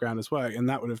how the grounders work, and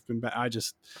that would have been better.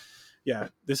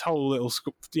 This whole little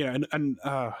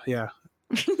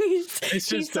it's just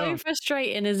he's so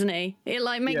frustrating, isn't he? It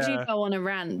like makes you go on a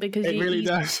rant because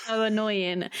he's so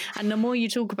annoying, and the more you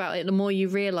talk about it, the more you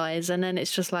realize, and then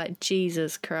it's just like,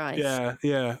 Jesus Christ.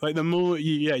 Like the more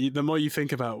the more you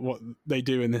think about what they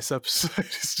do in this episode,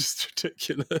 it's just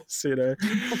ridiculous,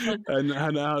 and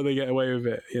how they get away with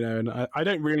it, and I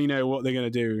don't really know what they're going to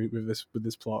do with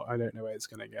this plot. I don't know where it's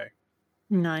going to go.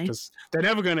 No, because they're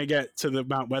never going to get to the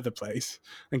Mount Weather place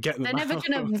and get them. They're never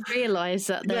going to realise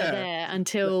that they're there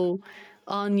until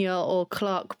Anya or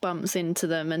Clark bumps into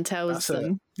them and tells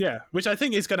them. Yeah, which I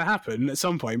think is going to happen at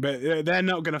some point, but they're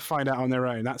not going to find out on their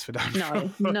own. That's for damn sure.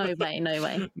 No way. No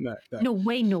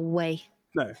way.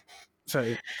 No.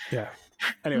 So yeah.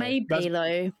 Anyway, maybe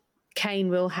though, Kane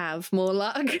will have more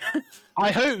luck.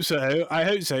 I hope so.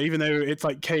 Even though it's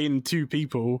like Kane, 2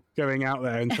 people going out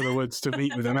there into the woods to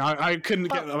meet with them. I couldn't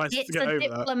get over that. It's a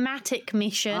diplomatic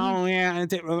mission. Oh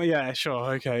yeah,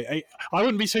 sure, okay. I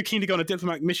wouldn't be so keen to go on a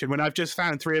diplomatic mission when I've just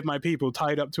found 3 of my people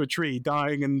tied up to a tree,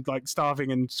 dying and like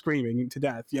starving and screaming to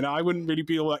death. I wouldn't really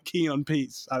be all that keen on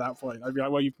peace at that point. I'd be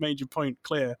like, well, you've made your point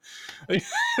clear.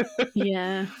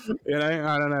 Yeah.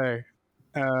 I don't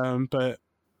know. But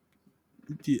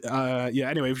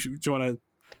anyway, do you want to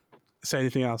say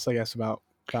anything else, I guess, about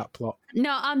that plot?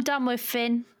 No, I'm done with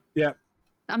Finn. Yeah.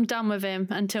 I'm done with him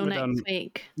until next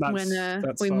week when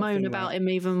we moan about him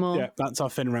even more. Yeah, that's our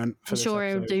Finn rant for this sure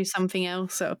episode. He'll do something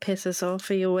else that'll piss us off.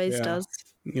 He always does.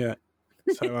 Yeah.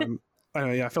 So,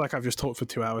 I feel like I've just talked for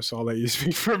 2 hours, so I'll let you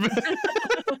speak for a bit.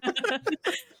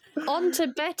 On to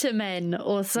better men,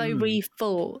 or so we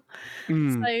thought.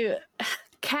 So,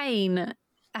 Kane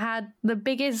had the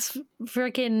biggest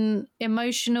freaking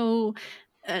emotional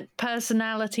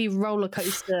personality roller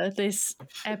coaster this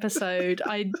episode.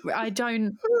 I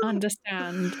don't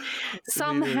understand.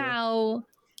 Somehow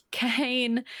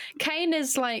Kane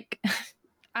is like,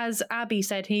 as Abby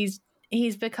said, he's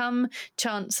become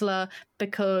Chancellor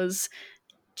because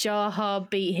Jaha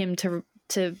beat him to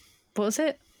what was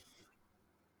it?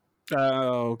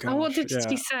 Oh gosh. What did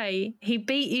she say? He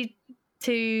beat you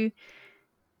to,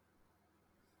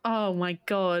 oh my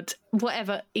god,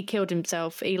 whatever. He killed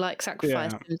himself. He like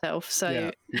sacrificed himself.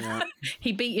 So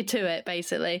he beat you to it,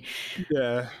 basically.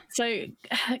 Yeah. So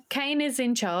Kane is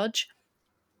in charge,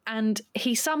 and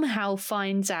he somehow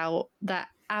finds out that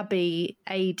Abby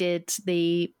aided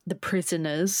the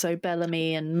prisoners, so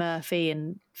Bellamy and Murphy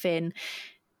and Finn,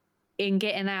 in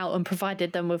getting out and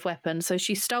provided them with weapons. So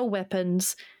she stole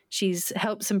weapons. She's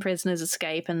helped some prisoners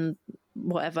escape and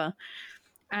whatever.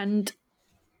 And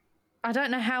I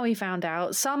don't know how he found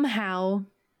out. Somehow...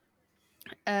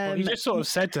 he just sort of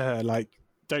said to her, like,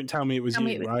 don't tell me it was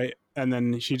you, right? And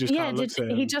then she just kind of looks at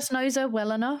him. He just knows her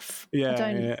well enough. I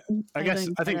mean, it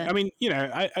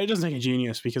doesn't take a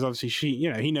genius, because obviously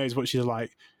he knows what she's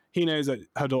like. He knows that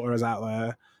her daughter is out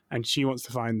there and she wants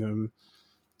to find them.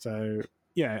 So,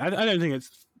 I don't think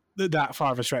it's that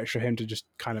far of a stretch for him to just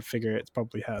kind of figure it's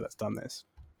probably her that's done this.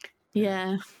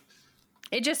 Yeah.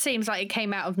 It just seems like it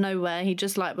came out of nowhere. He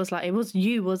just was like, it was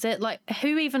you, was it? Like,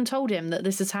 who even told him that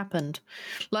this has happened?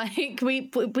 Like, we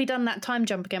done that time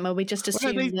jump again where we just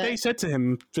assumed they said to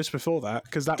him just before that,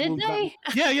 because that did they?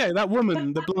 That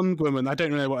woman, the blonde woman, I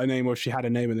don't know what her name was. She had a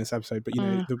name in this episode, but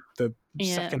the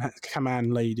second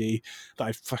command lady that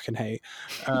I fucking hate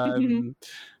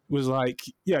was like,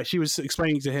 she was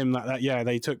explaining to him that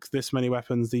they took this many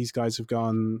weapons. These guys have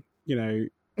gone,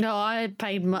 No, I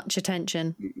paid much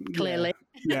attention, clearly.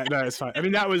 No, it's fine. I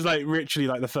mean, that was like literally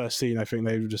like the first scene. I think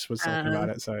they just was talking about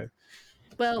it. So,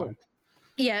 well,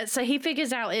 so he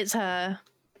figures out it's her,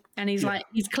 and he's like,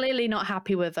 he's clearly not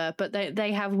happy with her, but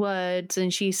they have words,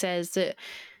 and she says that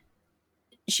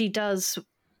she does,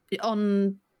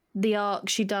 on the Ark,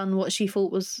 she done what she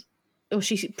thought was, or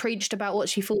she preached about what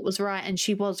she thought was right, and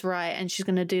she was right, and she's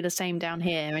going to do the same down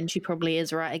here, and she probably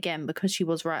is right again because she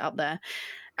was right up there.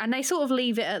 And they sort of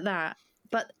leave it at that.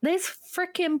 But this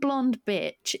freaking blonde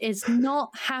bitch is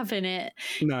not having it.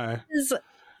 No. She's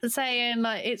saying,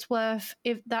 like, it's worth,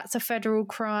 if that's a federal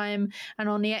crime, and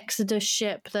on the Exodus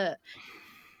ship that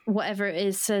whatever it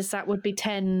is says that would be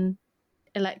 10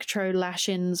 electro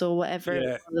lashings or whatever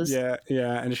it was. Yeah.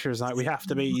 And she was like, we have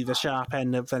to be the sharp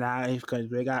end of the knife because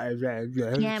we're going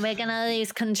to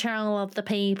lose control of the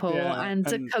people. And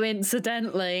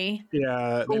coincidentally,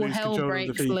 all hell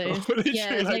breaks loose.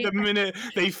 The minute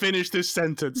they finish this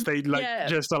sentence, they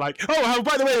just are like, oh,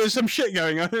 by the way, there's some shit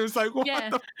going on. It was like, what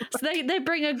the so they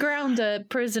bring a grounder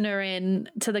prisoner in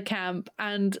to the camp,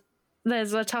 and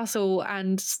there's a tussle,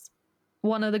 and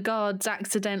one of the guards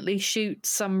accidentally shoots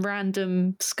some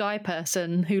random sky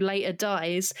person who later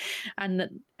dies, and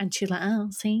she's like, oh,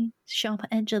 see, sharp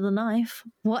edge of the knife,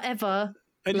 whatever.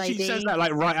 And lady. She says that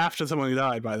like right after someone who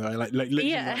died, by the way, like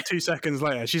literally like 2 seconds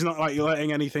later. She's not like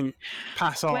letting anything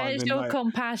pass on. Where's your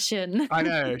compassion? I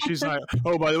know. She's like,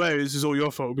 oh, by the way, this is all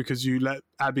your fault because you let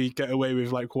Abby get away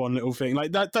with like one little thing.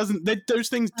 Like that doesn't. Those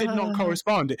things did not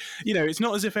correspond. It's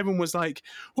not as if everyone was like,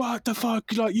 what the fuck?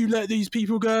 Like you let these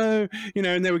people go,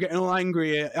 and they were getting all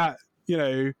angry at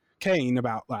Kane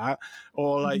about that,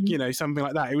 or like something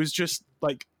like that. It was just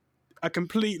like a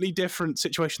completely different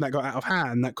situation that got out of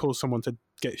hand that caused someone to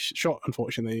get shot,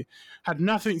 unfortunately. Had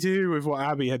nothing to do with what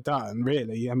Abby had done,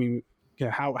 really. I mean,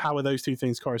 how are those two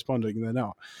things corresponding? They're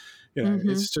not.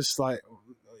 It's just like,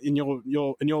 and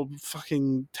you're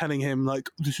fucking telling him like,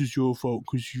 this is your fault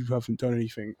because you haven't done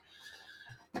anything.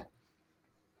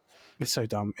 It's so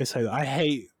dumb.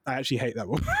 I actually hate that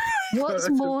one. What's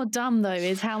more dumb, though,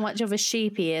 is how much of a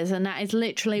sheep he is, and that is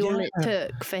literally all it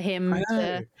took for him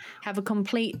to have a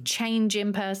complete change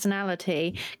in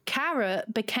personality.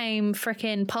 Carrot became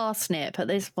freaking parsnip at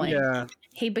this point. Yeah,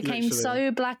 he became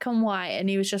so black and white, and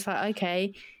he was just like,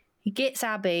 okay, he gets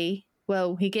Abby.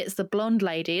 Well, he gets the blonde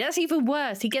lady. That's even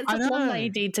worse. He gets the blonde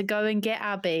lady to go and get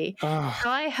Abby,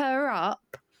 tie her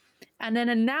up, and then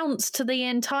announce to the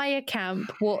entire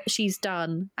camp what she's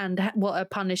done and what her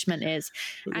punishment is.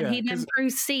 And he then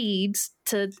proceeds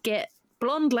to get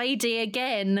blonde lady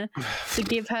again to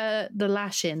give her the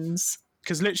lashings.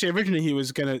 Because literally,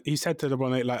 originally he said to the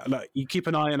blonde lady, like, you keep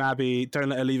an eye on Abby, don't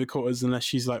let her leave the quarters unless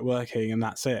she's like working, and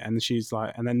that's it. And she's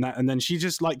like, and then she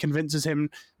just like convinces him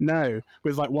no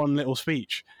with like one little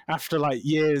speech after like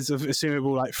years of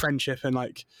assumable like friendship and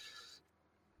like,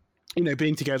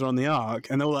 being together on the Ark,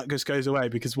 and all that just goes away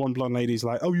because one blonde lady's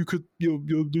like, "Oh, you're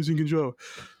losing control."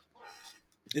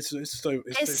 It's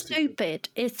stupid.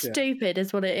 It's stupid,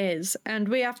 is what it is, and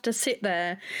we have to sit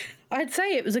there. I'd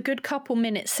say it was a good couple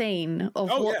minute scene of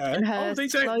watching her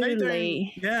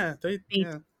slowly.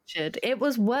 It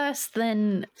was worse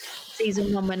than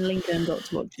season 1 when Lincoln got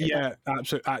to watch it. Yeah,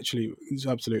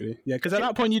 absolutely. Yeah, because at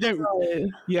that point you don't.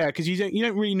 Yeah, because you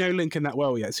don't really know Lincoln that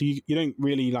well yet, so you don't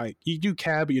really like. You do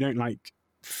care, but you don't like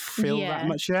feel that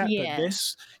much yet. Yeah. But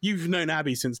this, you've known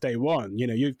Abby since day one.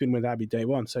 You've been with Abby day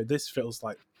one, so this feels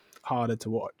like harder to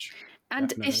watch. And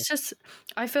definitely. It's just,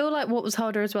 I feel like what was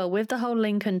harder as well with the whole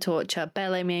Lincoln torture,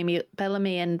 Bellamy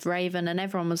and Raven and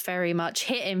everyone was very much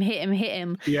hit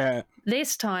him. Yeah.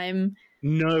 This time,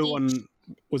 no one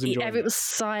was enjoying it. Was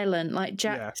silent. Like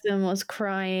Jackson was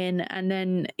crying, and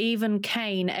then even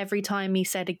Kane, every time he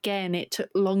said again, it took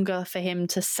longer for him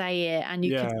to say it, and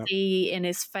you could see in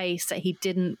his face that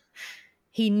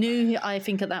he knew, I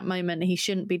think at that moment he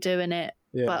shouldn't be doing it,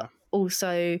 but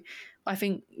also I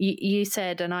think you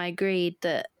said, and I agreed,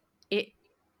 that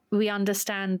we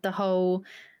understand the whole,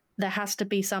 there has to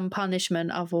be some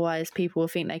punishment, otherwise people will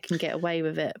think they can get away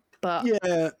with it. But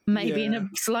maybe in a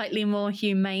slightly more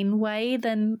humane way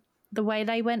than the way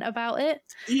they went about it.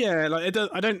 Yeah, like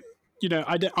I don't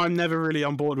I'm never really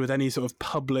on board with any sort of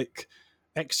public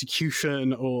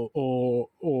execution or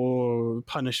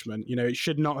punishment. It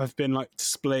should not have been like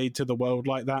displayed to the world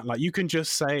like that. Like, you can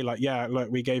just say like, yeah,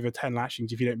 look, we gave her 10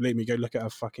 lashings. If you don't believe me, go look at her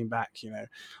fucking back.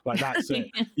 Like, that's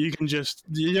it. You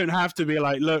don't have to be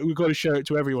like, look, we've got to show it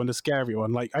to everyone to scare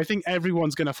everyone. Like, I think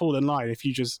everyone's going to fall in line if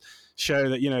you just show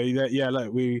that, that, yeah,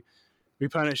 look, we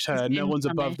punished her. No one's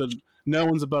above the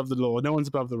law. No one's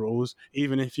above the rules.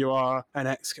 Even if you are an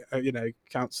ex,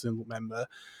 council member.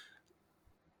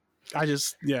 I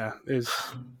just, it was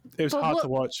hard to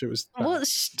watch. It was bad.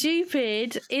 What's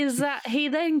stupid is that he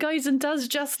then goes and does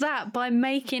just that by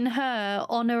making her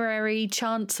honorary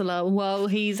chancellor while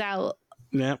he's out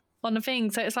on the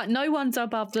thing. So it's like, no one's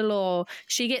above the law.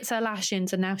 She gets her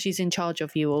lashings and now she's in charge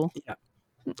of you all. Yeah.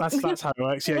 That's how it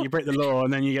works. Yeah, you break the law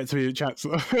and then you get to be the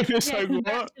chancellor.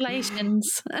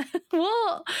 Congratulations.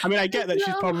 What? I mean, I get that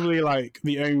she's probably like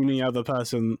the only other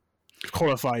person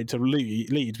qualified to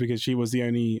lead because she was the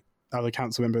only other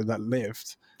council member that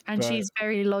lived. And she's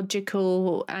very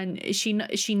logical, and she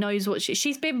knows what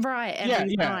she's been right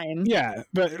every time. Yeah,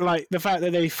 but like the fact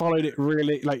that they followed it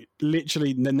really, like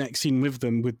literally the next scene with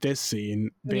them, with this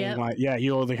scene being like, yeah,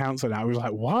 you're the councillor now. We were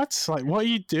like, what? Like, what are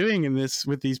you doing in this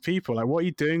with these people? Like, what are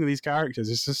you doing with these characters?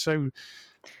 It's just so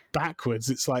backwards.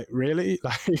 It's like, really?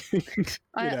 Like,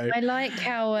 I like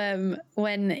how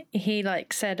when he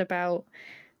like said about,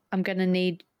 I'm going to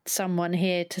need someone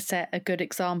here to set a good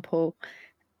example.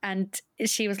 And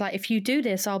she was like, if you do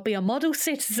this, I'll be a model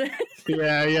citizen.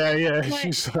 Yeah.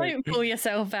 Like, don't pull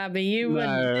yourself, Abby. You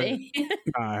wouldn't be.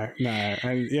 No.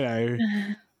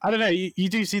 And, I don't know. You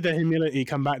do see the humility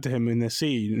come back to him in this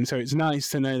scene. And so it's nice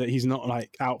to know that he's not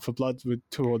like out for blood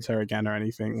towards her again or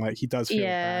anything. Like, he does feel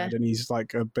bad and he's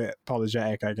like a bit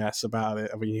apologetic, I guess, about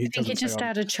it. I mean, I think he just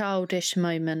had a childish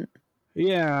moment.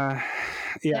 Yeah,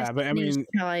 but I mean,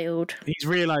 child. He's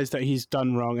realised that he's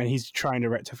done wrong, and he's trying to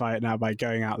rectify it now by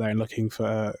going out there and looking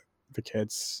for the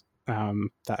kids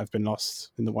that have been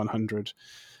lost in the 100.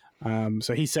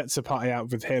 So he sets a party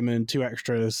out with him and 2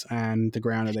 extras and the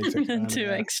grounder they took. 2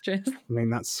 extras. I mean,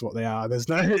 that's what they are.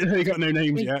 They got no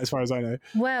names yet, as far as I know.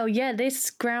 Well, yeah,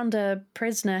 this grounder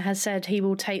prisoner has said he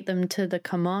will take them to the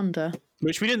commander.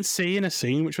 Which we didn't see in a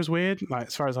scene, which was weird. Like,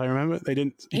 as far as I remember,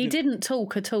 He didn't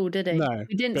talk at all, did he? No,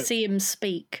 we didn't see him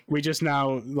speak. We just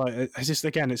now like it's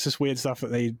just weird stuff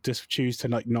that they just choose to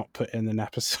like not put in an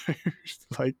episode.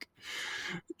 Like,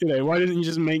 why didn't you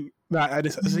just make that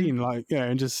a scene, like,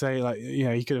 and just say like,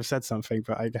 he could have said something,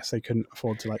 but I guess they couldn't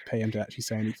afford to like pay him to actually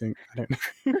say anything. I don't know.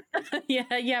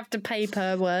 Yeah, you have to pay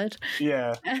per word.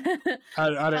 Yeah,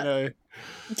 I don't know.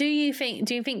 Do you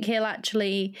think he'll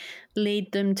actually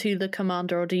lead them to the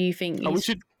commander, or do you think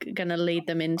he's going to lead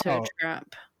them into a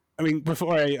trap? I mean,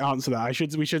 before I answer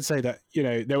that, we should say that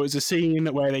there was a scene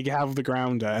where they have the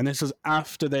grounder, and this was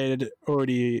after they had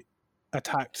already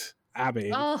attacked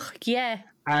Abby. Oh yeah.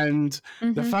 And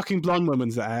the fucking blonde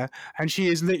woman's there, and she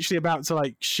is literally about to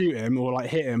like shoot him or like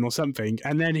hit him or something,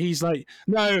 and then he's like,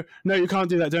 no, you can't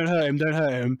do that, don't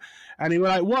hurt him. And we're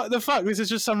like, what the fuck, this is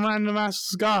just some random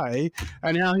ass guy,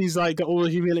 and now he's like got all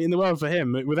the humility in the world for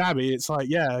him. With Abby, it's like,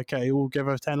 yeah, okay, we'll give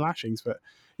her 10 lashings, but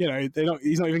he's not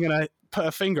even gonna put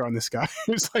a finger on this guy.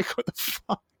 It's like, what the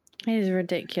fuck, he's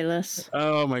ridiculous.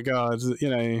 Oh my god.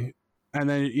 And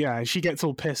then, she gets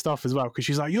all pissed off as well because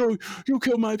she's like, you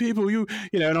killed my people, and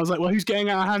I was like, well, who's getting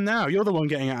out of hand now? You're the one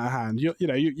getting out of hand.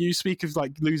 You speak of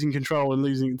like losing control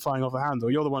and flying off a handle.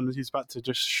 You're the one who's about to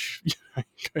just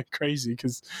go crazy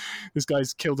because this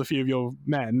guy's killed a few of your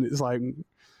men. It's like,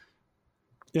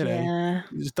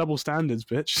 it's double standards,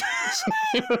 bitch.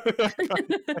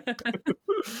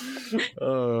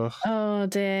 Oh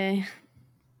dear.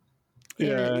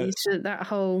 Yeah, that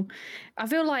whole. I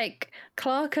feel like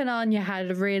Clark and Anya had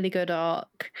a really good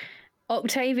arc.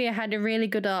 Octavia had a really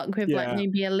good arc with like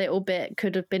maybe a little bit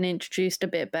could have been introduced a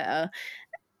bit better,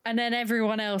 and then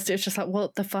everyone else, it's just like,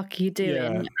 what the fuck are you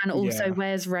doing? And also,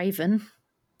 where's Raven?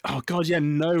 Oh god,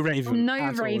 no Raven.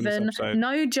 No Raven.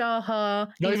 No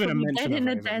Jaha. Not even a mention dead in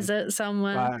the desert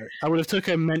somewhere. I would have took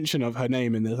a mention of her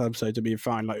name in this episode to be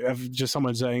fine. Like, just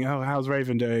someone saying, "Oh, how's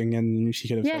Raven doing?" and she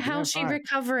could have said, how's she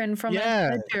recovering from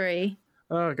her surgery?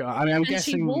 Oh god, I mean, I'm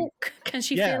guessing. Can she walk? Can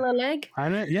she feel her leg? I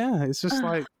know. Yeah, it's just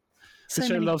like the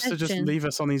show loves to just leave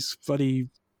us on these bloody,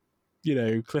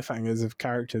 cliffhangers of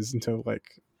characters until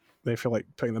like they feel like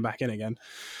putting them back in again.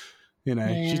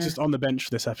 She's just on the bench for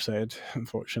this episode,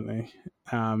 unfortunately.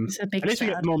 It's a big at least we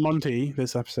get more Monty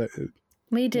this episode.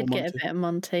 We did get a bit of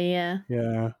Monty, yeah.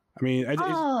 Yeah. I mean...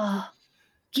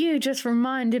 you just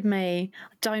reminded me.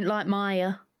 I don't like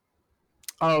Maya.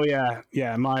 Oh, yeah.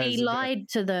 Yeah, Maya. He lied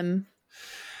to them.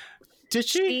 Did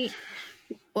she?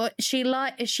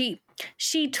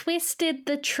 She twisted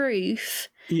the truth.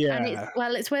 Yeah.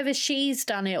 And it's whether she's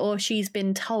done it or she's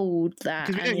been told that.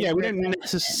 We don't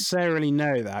necessarily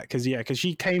know that because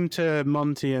she came to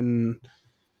Monty and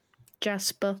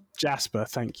Jasper,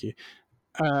 thank you.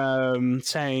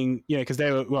 Saying, because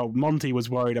Monty was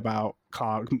worried about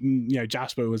Clark.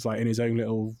 Jasper was like in his own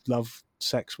little love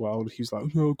sex world. He was like,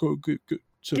 "Oh, go get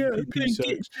some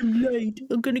sex. Some laid.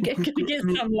 I'm gonna get some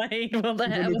laid. What the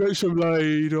hell? I'm gonna get some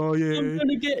laid. Oh yeah. I'm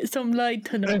gonna get some laid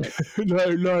tonight.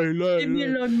 No. Leave me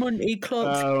alone, Monty.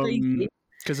 Clark's crazy.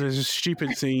 Because there's a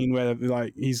stupid scene where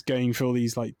like he's going for all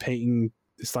these like painting,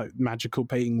 this like magical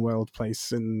painting world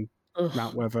place in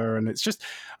Mount Weather, and it's just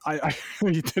I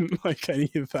really didn't like any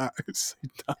of that. It was so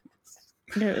dumb.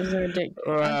 It was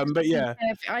ridiculous. But yeah,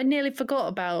 I nearly forgot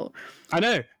about. I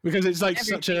know, because it's like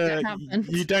such a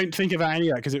you don't think about any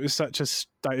of that because it was such a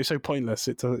it was so pointless.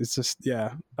 It's just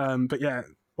But yeah,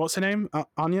 what's her name?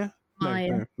 Anya? Maya.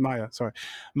 No, Maya. Sorry,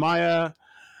 Maya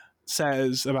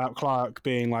says about Clark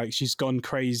being like she's gone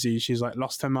crazy. She's like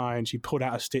lost her mind. She pulled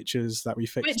out her stitches that we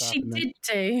fixed. Which she did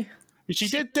do. She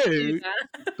did do,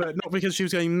 but not because she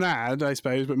was going mad, I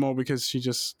suppose, but more because she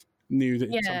just knew that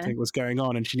something was going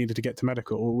on and she needed to get to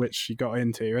medical, which she got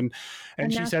into. And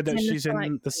she said that she's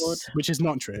in this, which is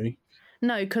not true.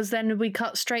 No, because then we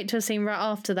cut straight to a scene right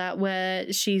after that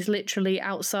where she's literally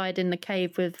outside in the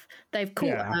cave with, they've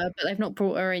caught her, but they've not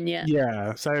brought her in yet.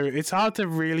 Yeah, so it's hard to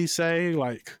really say,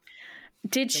 like...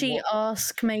 Did she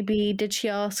ask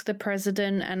the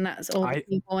president and that's all the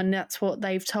people and that's what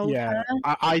they've told her?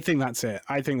 I think that's it.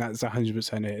 I think that's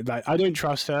 100% it. Like, I don't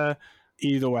trust her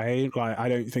either way. Like, I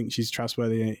don't think she's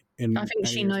trustworthy. I think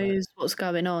she knows what's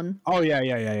going on. Oh, yeah.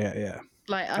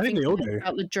 Like, I think they all do.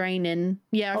 About the draining.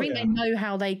 Yeah, I think they know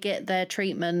how they get their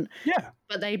treatment. Yeah.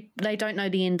 But they don't know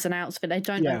the ins and outs of it. They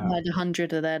don't know why the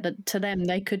 100 are there. To them,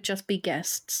 they could just be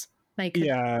guests. They could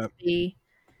be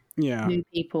new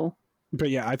people. But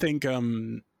yeah, I think, I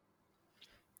don't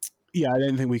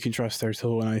think we can trust her at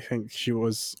all. And I think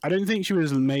I don't think she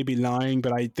was maybe lying,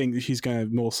 but I think that she's going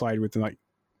to more side with, like,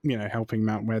 helping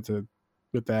Mount Weather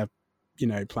with their,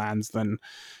 plans than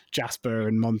Jasper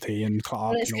and Monty and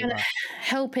Clark. Well, it's going to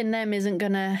helping them isn't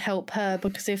going to help her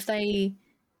because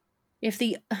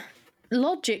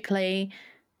logically,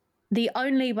 the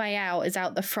only way out is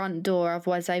out the front door.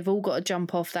 Otherwise, they've all got to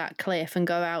jump off that cliff and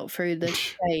go out through the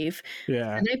cave.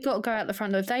 Yeah. And they've got to go out the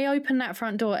front door. If they open that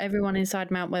front door, everyone inside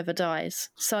Mount Weather dies.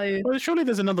 So, well, surely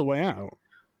there's another way out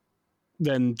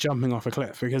than jumping off a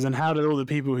cliff. Because then how did all the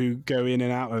people who go in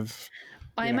and out of...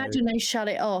 I imagine they shut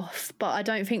it off, but I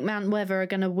don't think Mount Weather are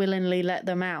going to willingly let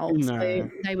them out. No. So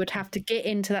they would have to get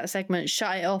into that segment,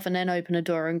 shut it off, and then open a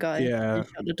door and go. Yeah. And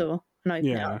shut the door and open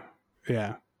it up.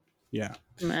 Yeah.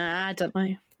 I don't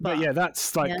know. But yeah,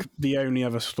 that's like the only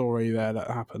other story there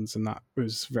that happens, and that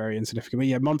was very insignificant. But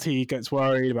yeah, Monty gets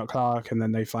worried about Clark, and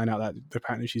then they find out that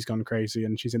apparently she's gone crazy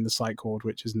and she's in the psych ward,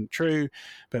 which isn't true.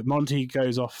 But Monty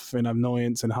goes off in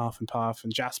annoyance and half and puff,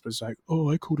 and Jasper's like,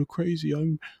 "Oh, I called her crazy.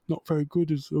 I'm not very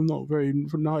good. I'm not very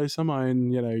nice, am I?"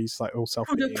 And he's like all self.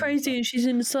 Called her crazy, and she's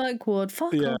in the psych ward.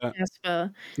 Fuck off,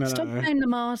 Jasper. Stop playing the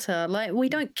martyr. Like, we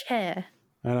don't care.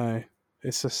 I know.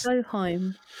 It's just go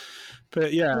home.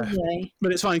 But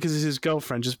but it's fine because his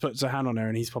girlfriend just puts her hand on her,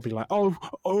 and he's probably like,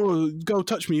 "Oh, go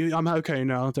touch me. I'm okay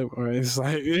now. Don't worry." It's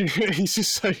like he's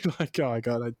just so like, "Oh my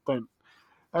god, I don't."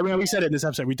 I mean, we said it in this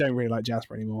episode. We don't really like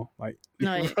Jasper anymore. Like,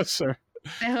 no. So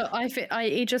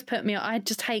he just put me. I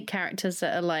just hate characters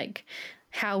that are like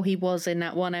how he was in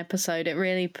that one episode. It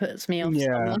really puts me off.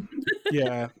 Yeah,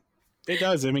 yeah, it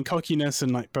does. I mean, cockiness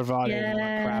and like bravado and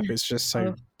like crap. It's just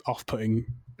so off-putting.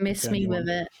 Miss me with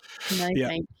it. No,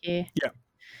 thank you. Yeah.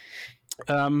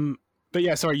 But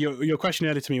yeah, sorry, your question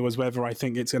earlier to me was whether I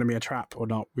think it's going to be a trap or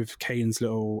not with Kane's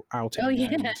little outing. Oh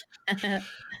yeah.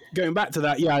 Going back to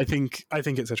that, yeah, I think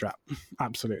it's a trap.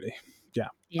 Absolutely. Yeah,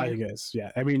 I think it is.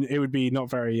 Yeah, I mean, it would be not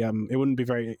very. It'd be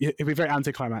very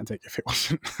anticlimactic if it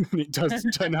wasn't. It does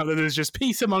turn out that there's just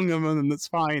peace among them, and that's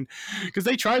fine because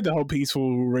they tried the whole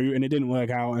peaceful route and it didn't work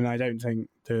out. And I don't think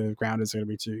the grounders are going to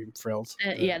be too thrilled.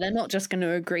 Yeah, they're not just going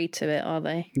to agree to it, are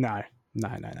they? No. No.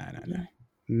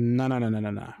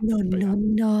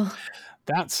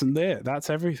 That's it. That's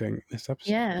everything. This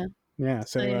episode. Yeah.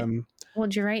 So,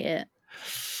 what'd you rate it?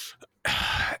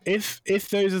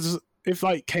 If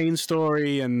like Kane's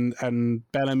story and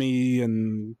Bellamy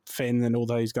and Finn and all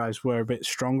those guys were a bit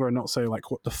stronger and not so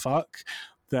like what the fuck,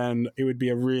 then it would be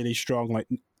a really strong like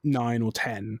 9 or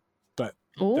 10. But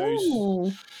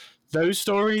those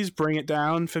stories bring it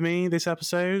down for me this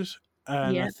episode,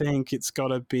 and I think it's got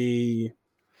to be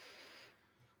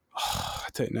I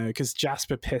don't know, because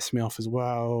Jasper pissed me off as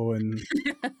well, and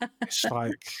it's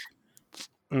like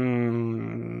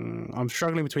I'm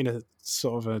struggling between a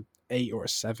sort of a 8 or a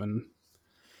 7.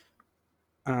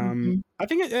 I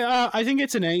think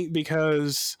it's an 8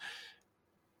 because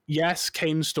yes,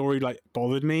 Kane's story like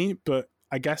bothered me, but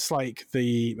I guess like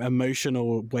the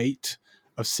emotional weight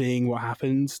of seeing what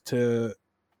happened to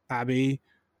Abby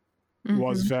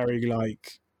was very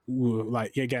like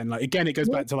again it goes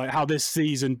back to like how this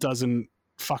season doesn't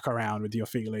fuck around with your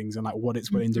feelings and like what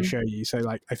it's willing to show you. So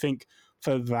like I think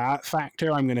for that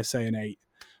factor I'm going to say an 8,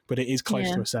 but it is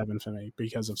close to a 7 for me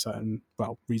because of certain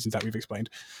reasons that we've explained.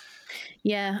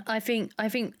 Yeah, I think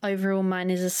overall mine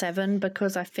is a 7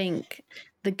 because I think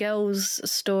the girls'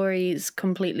 stories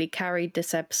completely carried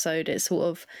this episode. It's sort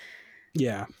of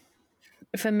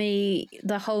for me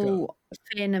the whole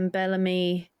Finn and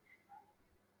Bellamy.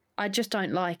 I just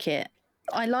don't like it.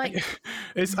 I like.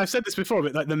 I've said this before,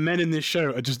 but like the men in this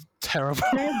show are just terrible.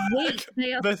 They're weak.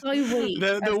 They are so weak.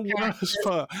 They're the worst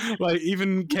part. Like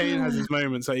even Kane has his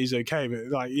moments that he's okay, but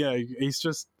like he's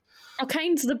just. Oh,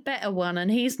 Kane's the better one, and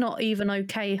he's not even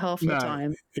okay half the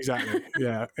time. Exactly.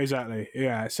 Yeah, exactly.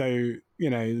 Yeah. So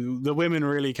the women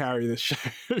really carry this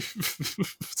show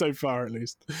so far, at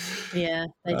least. Yeah,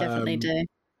 they definitely do.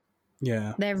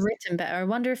 Yeah, they're written better. I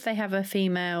wonder if they have a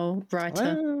female writer.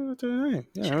 I don't know.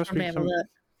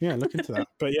 Yeah, look into that.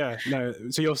 But yeah, no.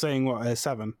 So you're saying what, a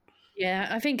 7? Yeah,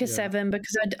 I think a 7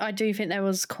 because I do think there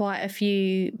was quite a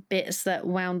few bits that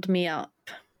wound me up.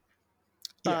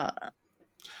 But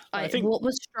I think what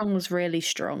was strong was really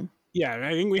strong. Yeah,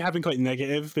 I think we have been quite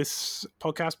negative this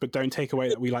podcast, but don't take away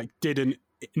that we didn't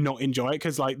not enjoy it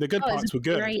because the good parts were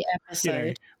good. Great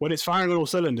episode. When it's firing on all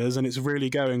cylinders and it's really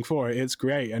going for it, it's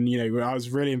great. And I was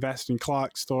really invested in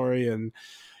Clark's story, and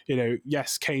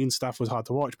yes, Kane's stuff was hard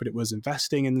to watch, but it was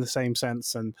investing in the same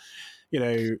sense. And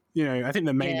I think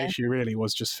the main issue really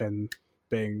was just Finn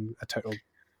being a total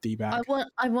D-bag.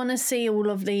 I want to see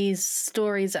all of these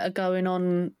stories that are going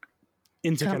on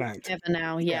interconnect together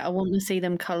now. I want to see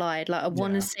them collide. I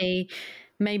want to see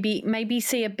maybe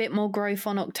see a bit more growth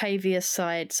on Octavia's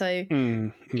side. So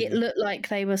it looked like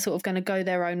they were sort of going to go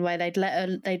their own way.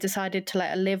 They decided to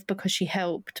let her live because she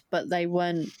helped, but they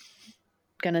weren't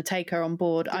going to take her on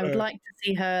board. I would like to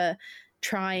see her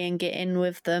try and get in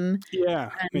with them.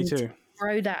 Yeah, me too.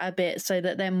 Grow that a bit so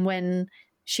that then when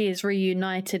she is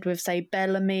reunited with, say,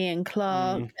 Bellamy and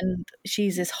Clark, and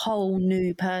she's this whole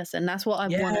new person. That's what I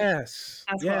want. Yes.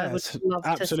 That's what I would love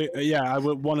absolutely. to see. Yeah, I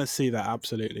would want to see that.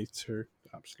 Absolutely. True.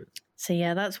 Absolutely. So,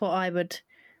 yeah, that's what I would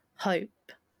hope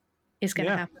is going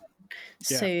to happen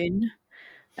soon.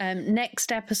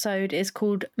 Next episode is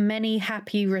called Many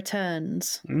Happy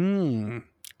Returns.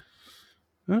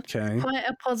 Okay. Quite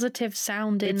a positive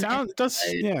sounding. It does,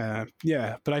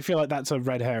 yeah. But I feel like that's a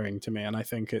red herring to me, and I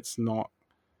think it's not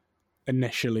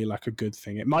initially a good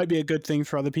thing. It might be a good thing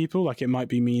for other people. It might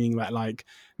be meaning that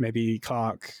maybe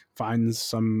Clark finds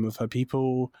some of her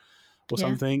people or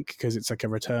something because it's a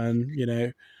return,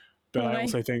 But I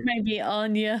also think maybe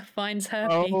Anya finds her.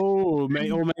 Or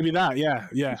maybe that.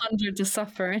 Yeah. Hundreds of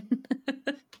suffering.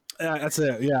 That's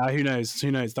it. Yeah. Who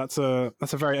knows? That's a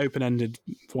very open-ended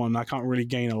one. I can't really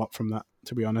gain a lot from that,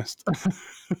 to be honest.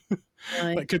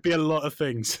 That could be a lot of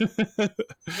things.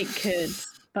 It could.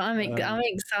 But I'm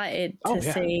excited to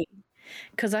see,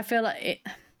 because I feel like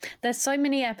there's so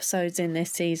many episodes in this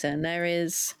season. There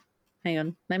is, hang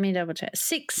on, let me double check.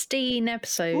 16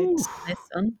 episodes this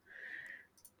one.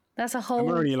 That's a whole. I'm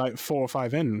already 4 or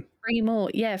 5 in. 3 more.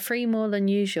 Yeah, 3 more than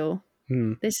usual.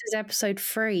 This is episode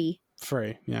 3.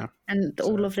 3, yeah. And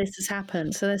all of this has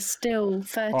happened. So there's still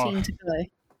 13 to go.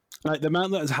 The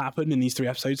amount that has happened in these 3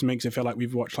 episodes makes it feel like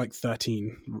we've watched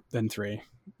 13 then 3.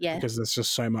 Yeah. Because there's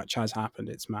just so much has happened.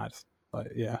 It's mad. But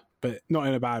not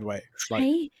in a bad way.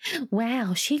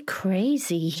 Wow, she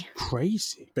crazy.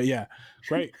 But yeah,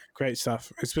 great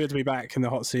stuff. It's good to be back in the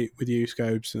hot seat with you,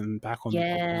 Scobes, and back on the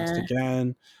podcast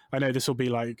again. I know this will be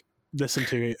listen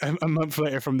to a month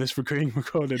later from this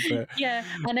recorded, but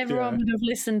and everyone would have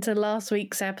listened to last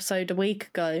week's episode a week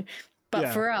ago.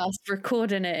 But for us,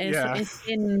 recording it's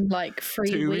been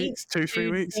 3 weeks. 3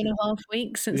 weeks. 2.5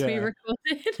 weeks since we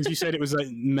recorded. Because you said it was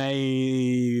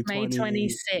May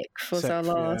 26th was our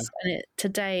last. And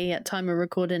today, at time of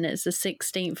recording, it's the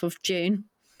 16th of June.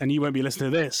 And you won't be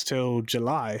listening to this till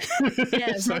July.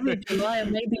 Probably July or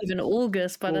maybe even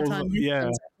August by the time this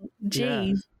comes out.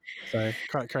 Jeez. So,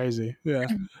 quite crazy. Yeah.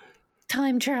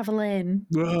 Time traveling.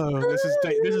 Whoa, this is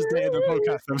date of the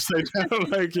podcast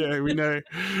episode. We know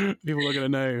people are going to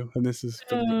know, and this is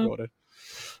been recorded.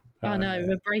 I know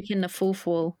we're breaking the fourth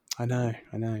wall. I know.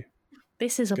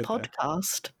 This is a Good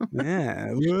podcast. Yeah,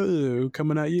 whoa,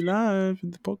 coming at you live in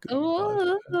the podcast.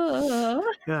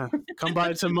 Yeah, come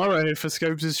by tomorrow for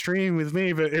Scopes' stream with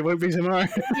me, but it won't be tomorrow.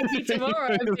 It won't be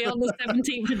tomorrow. It'll be on the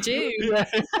 17th of June. Yeah.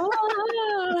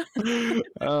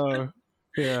 Oh,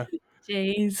 yeah.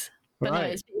 Jeez. But Right. no,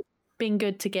 it's been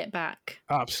good to get back.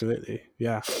 Absolutely,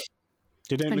 yeah.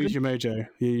 You don't lose your mojo.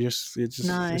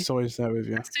 It's always there with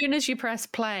you. As soon as you press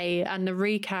play and the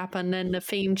recap and then the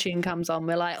theme tune comes on,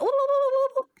 we're like,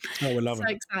 we love it. So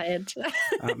excited.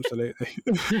 Absolutely.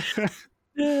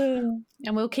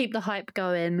 And we'll keep the hype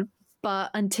going.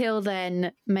 But until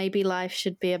then, maybe life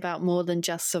should be about more than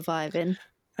just surviving.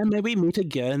 And maybe meet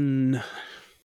again.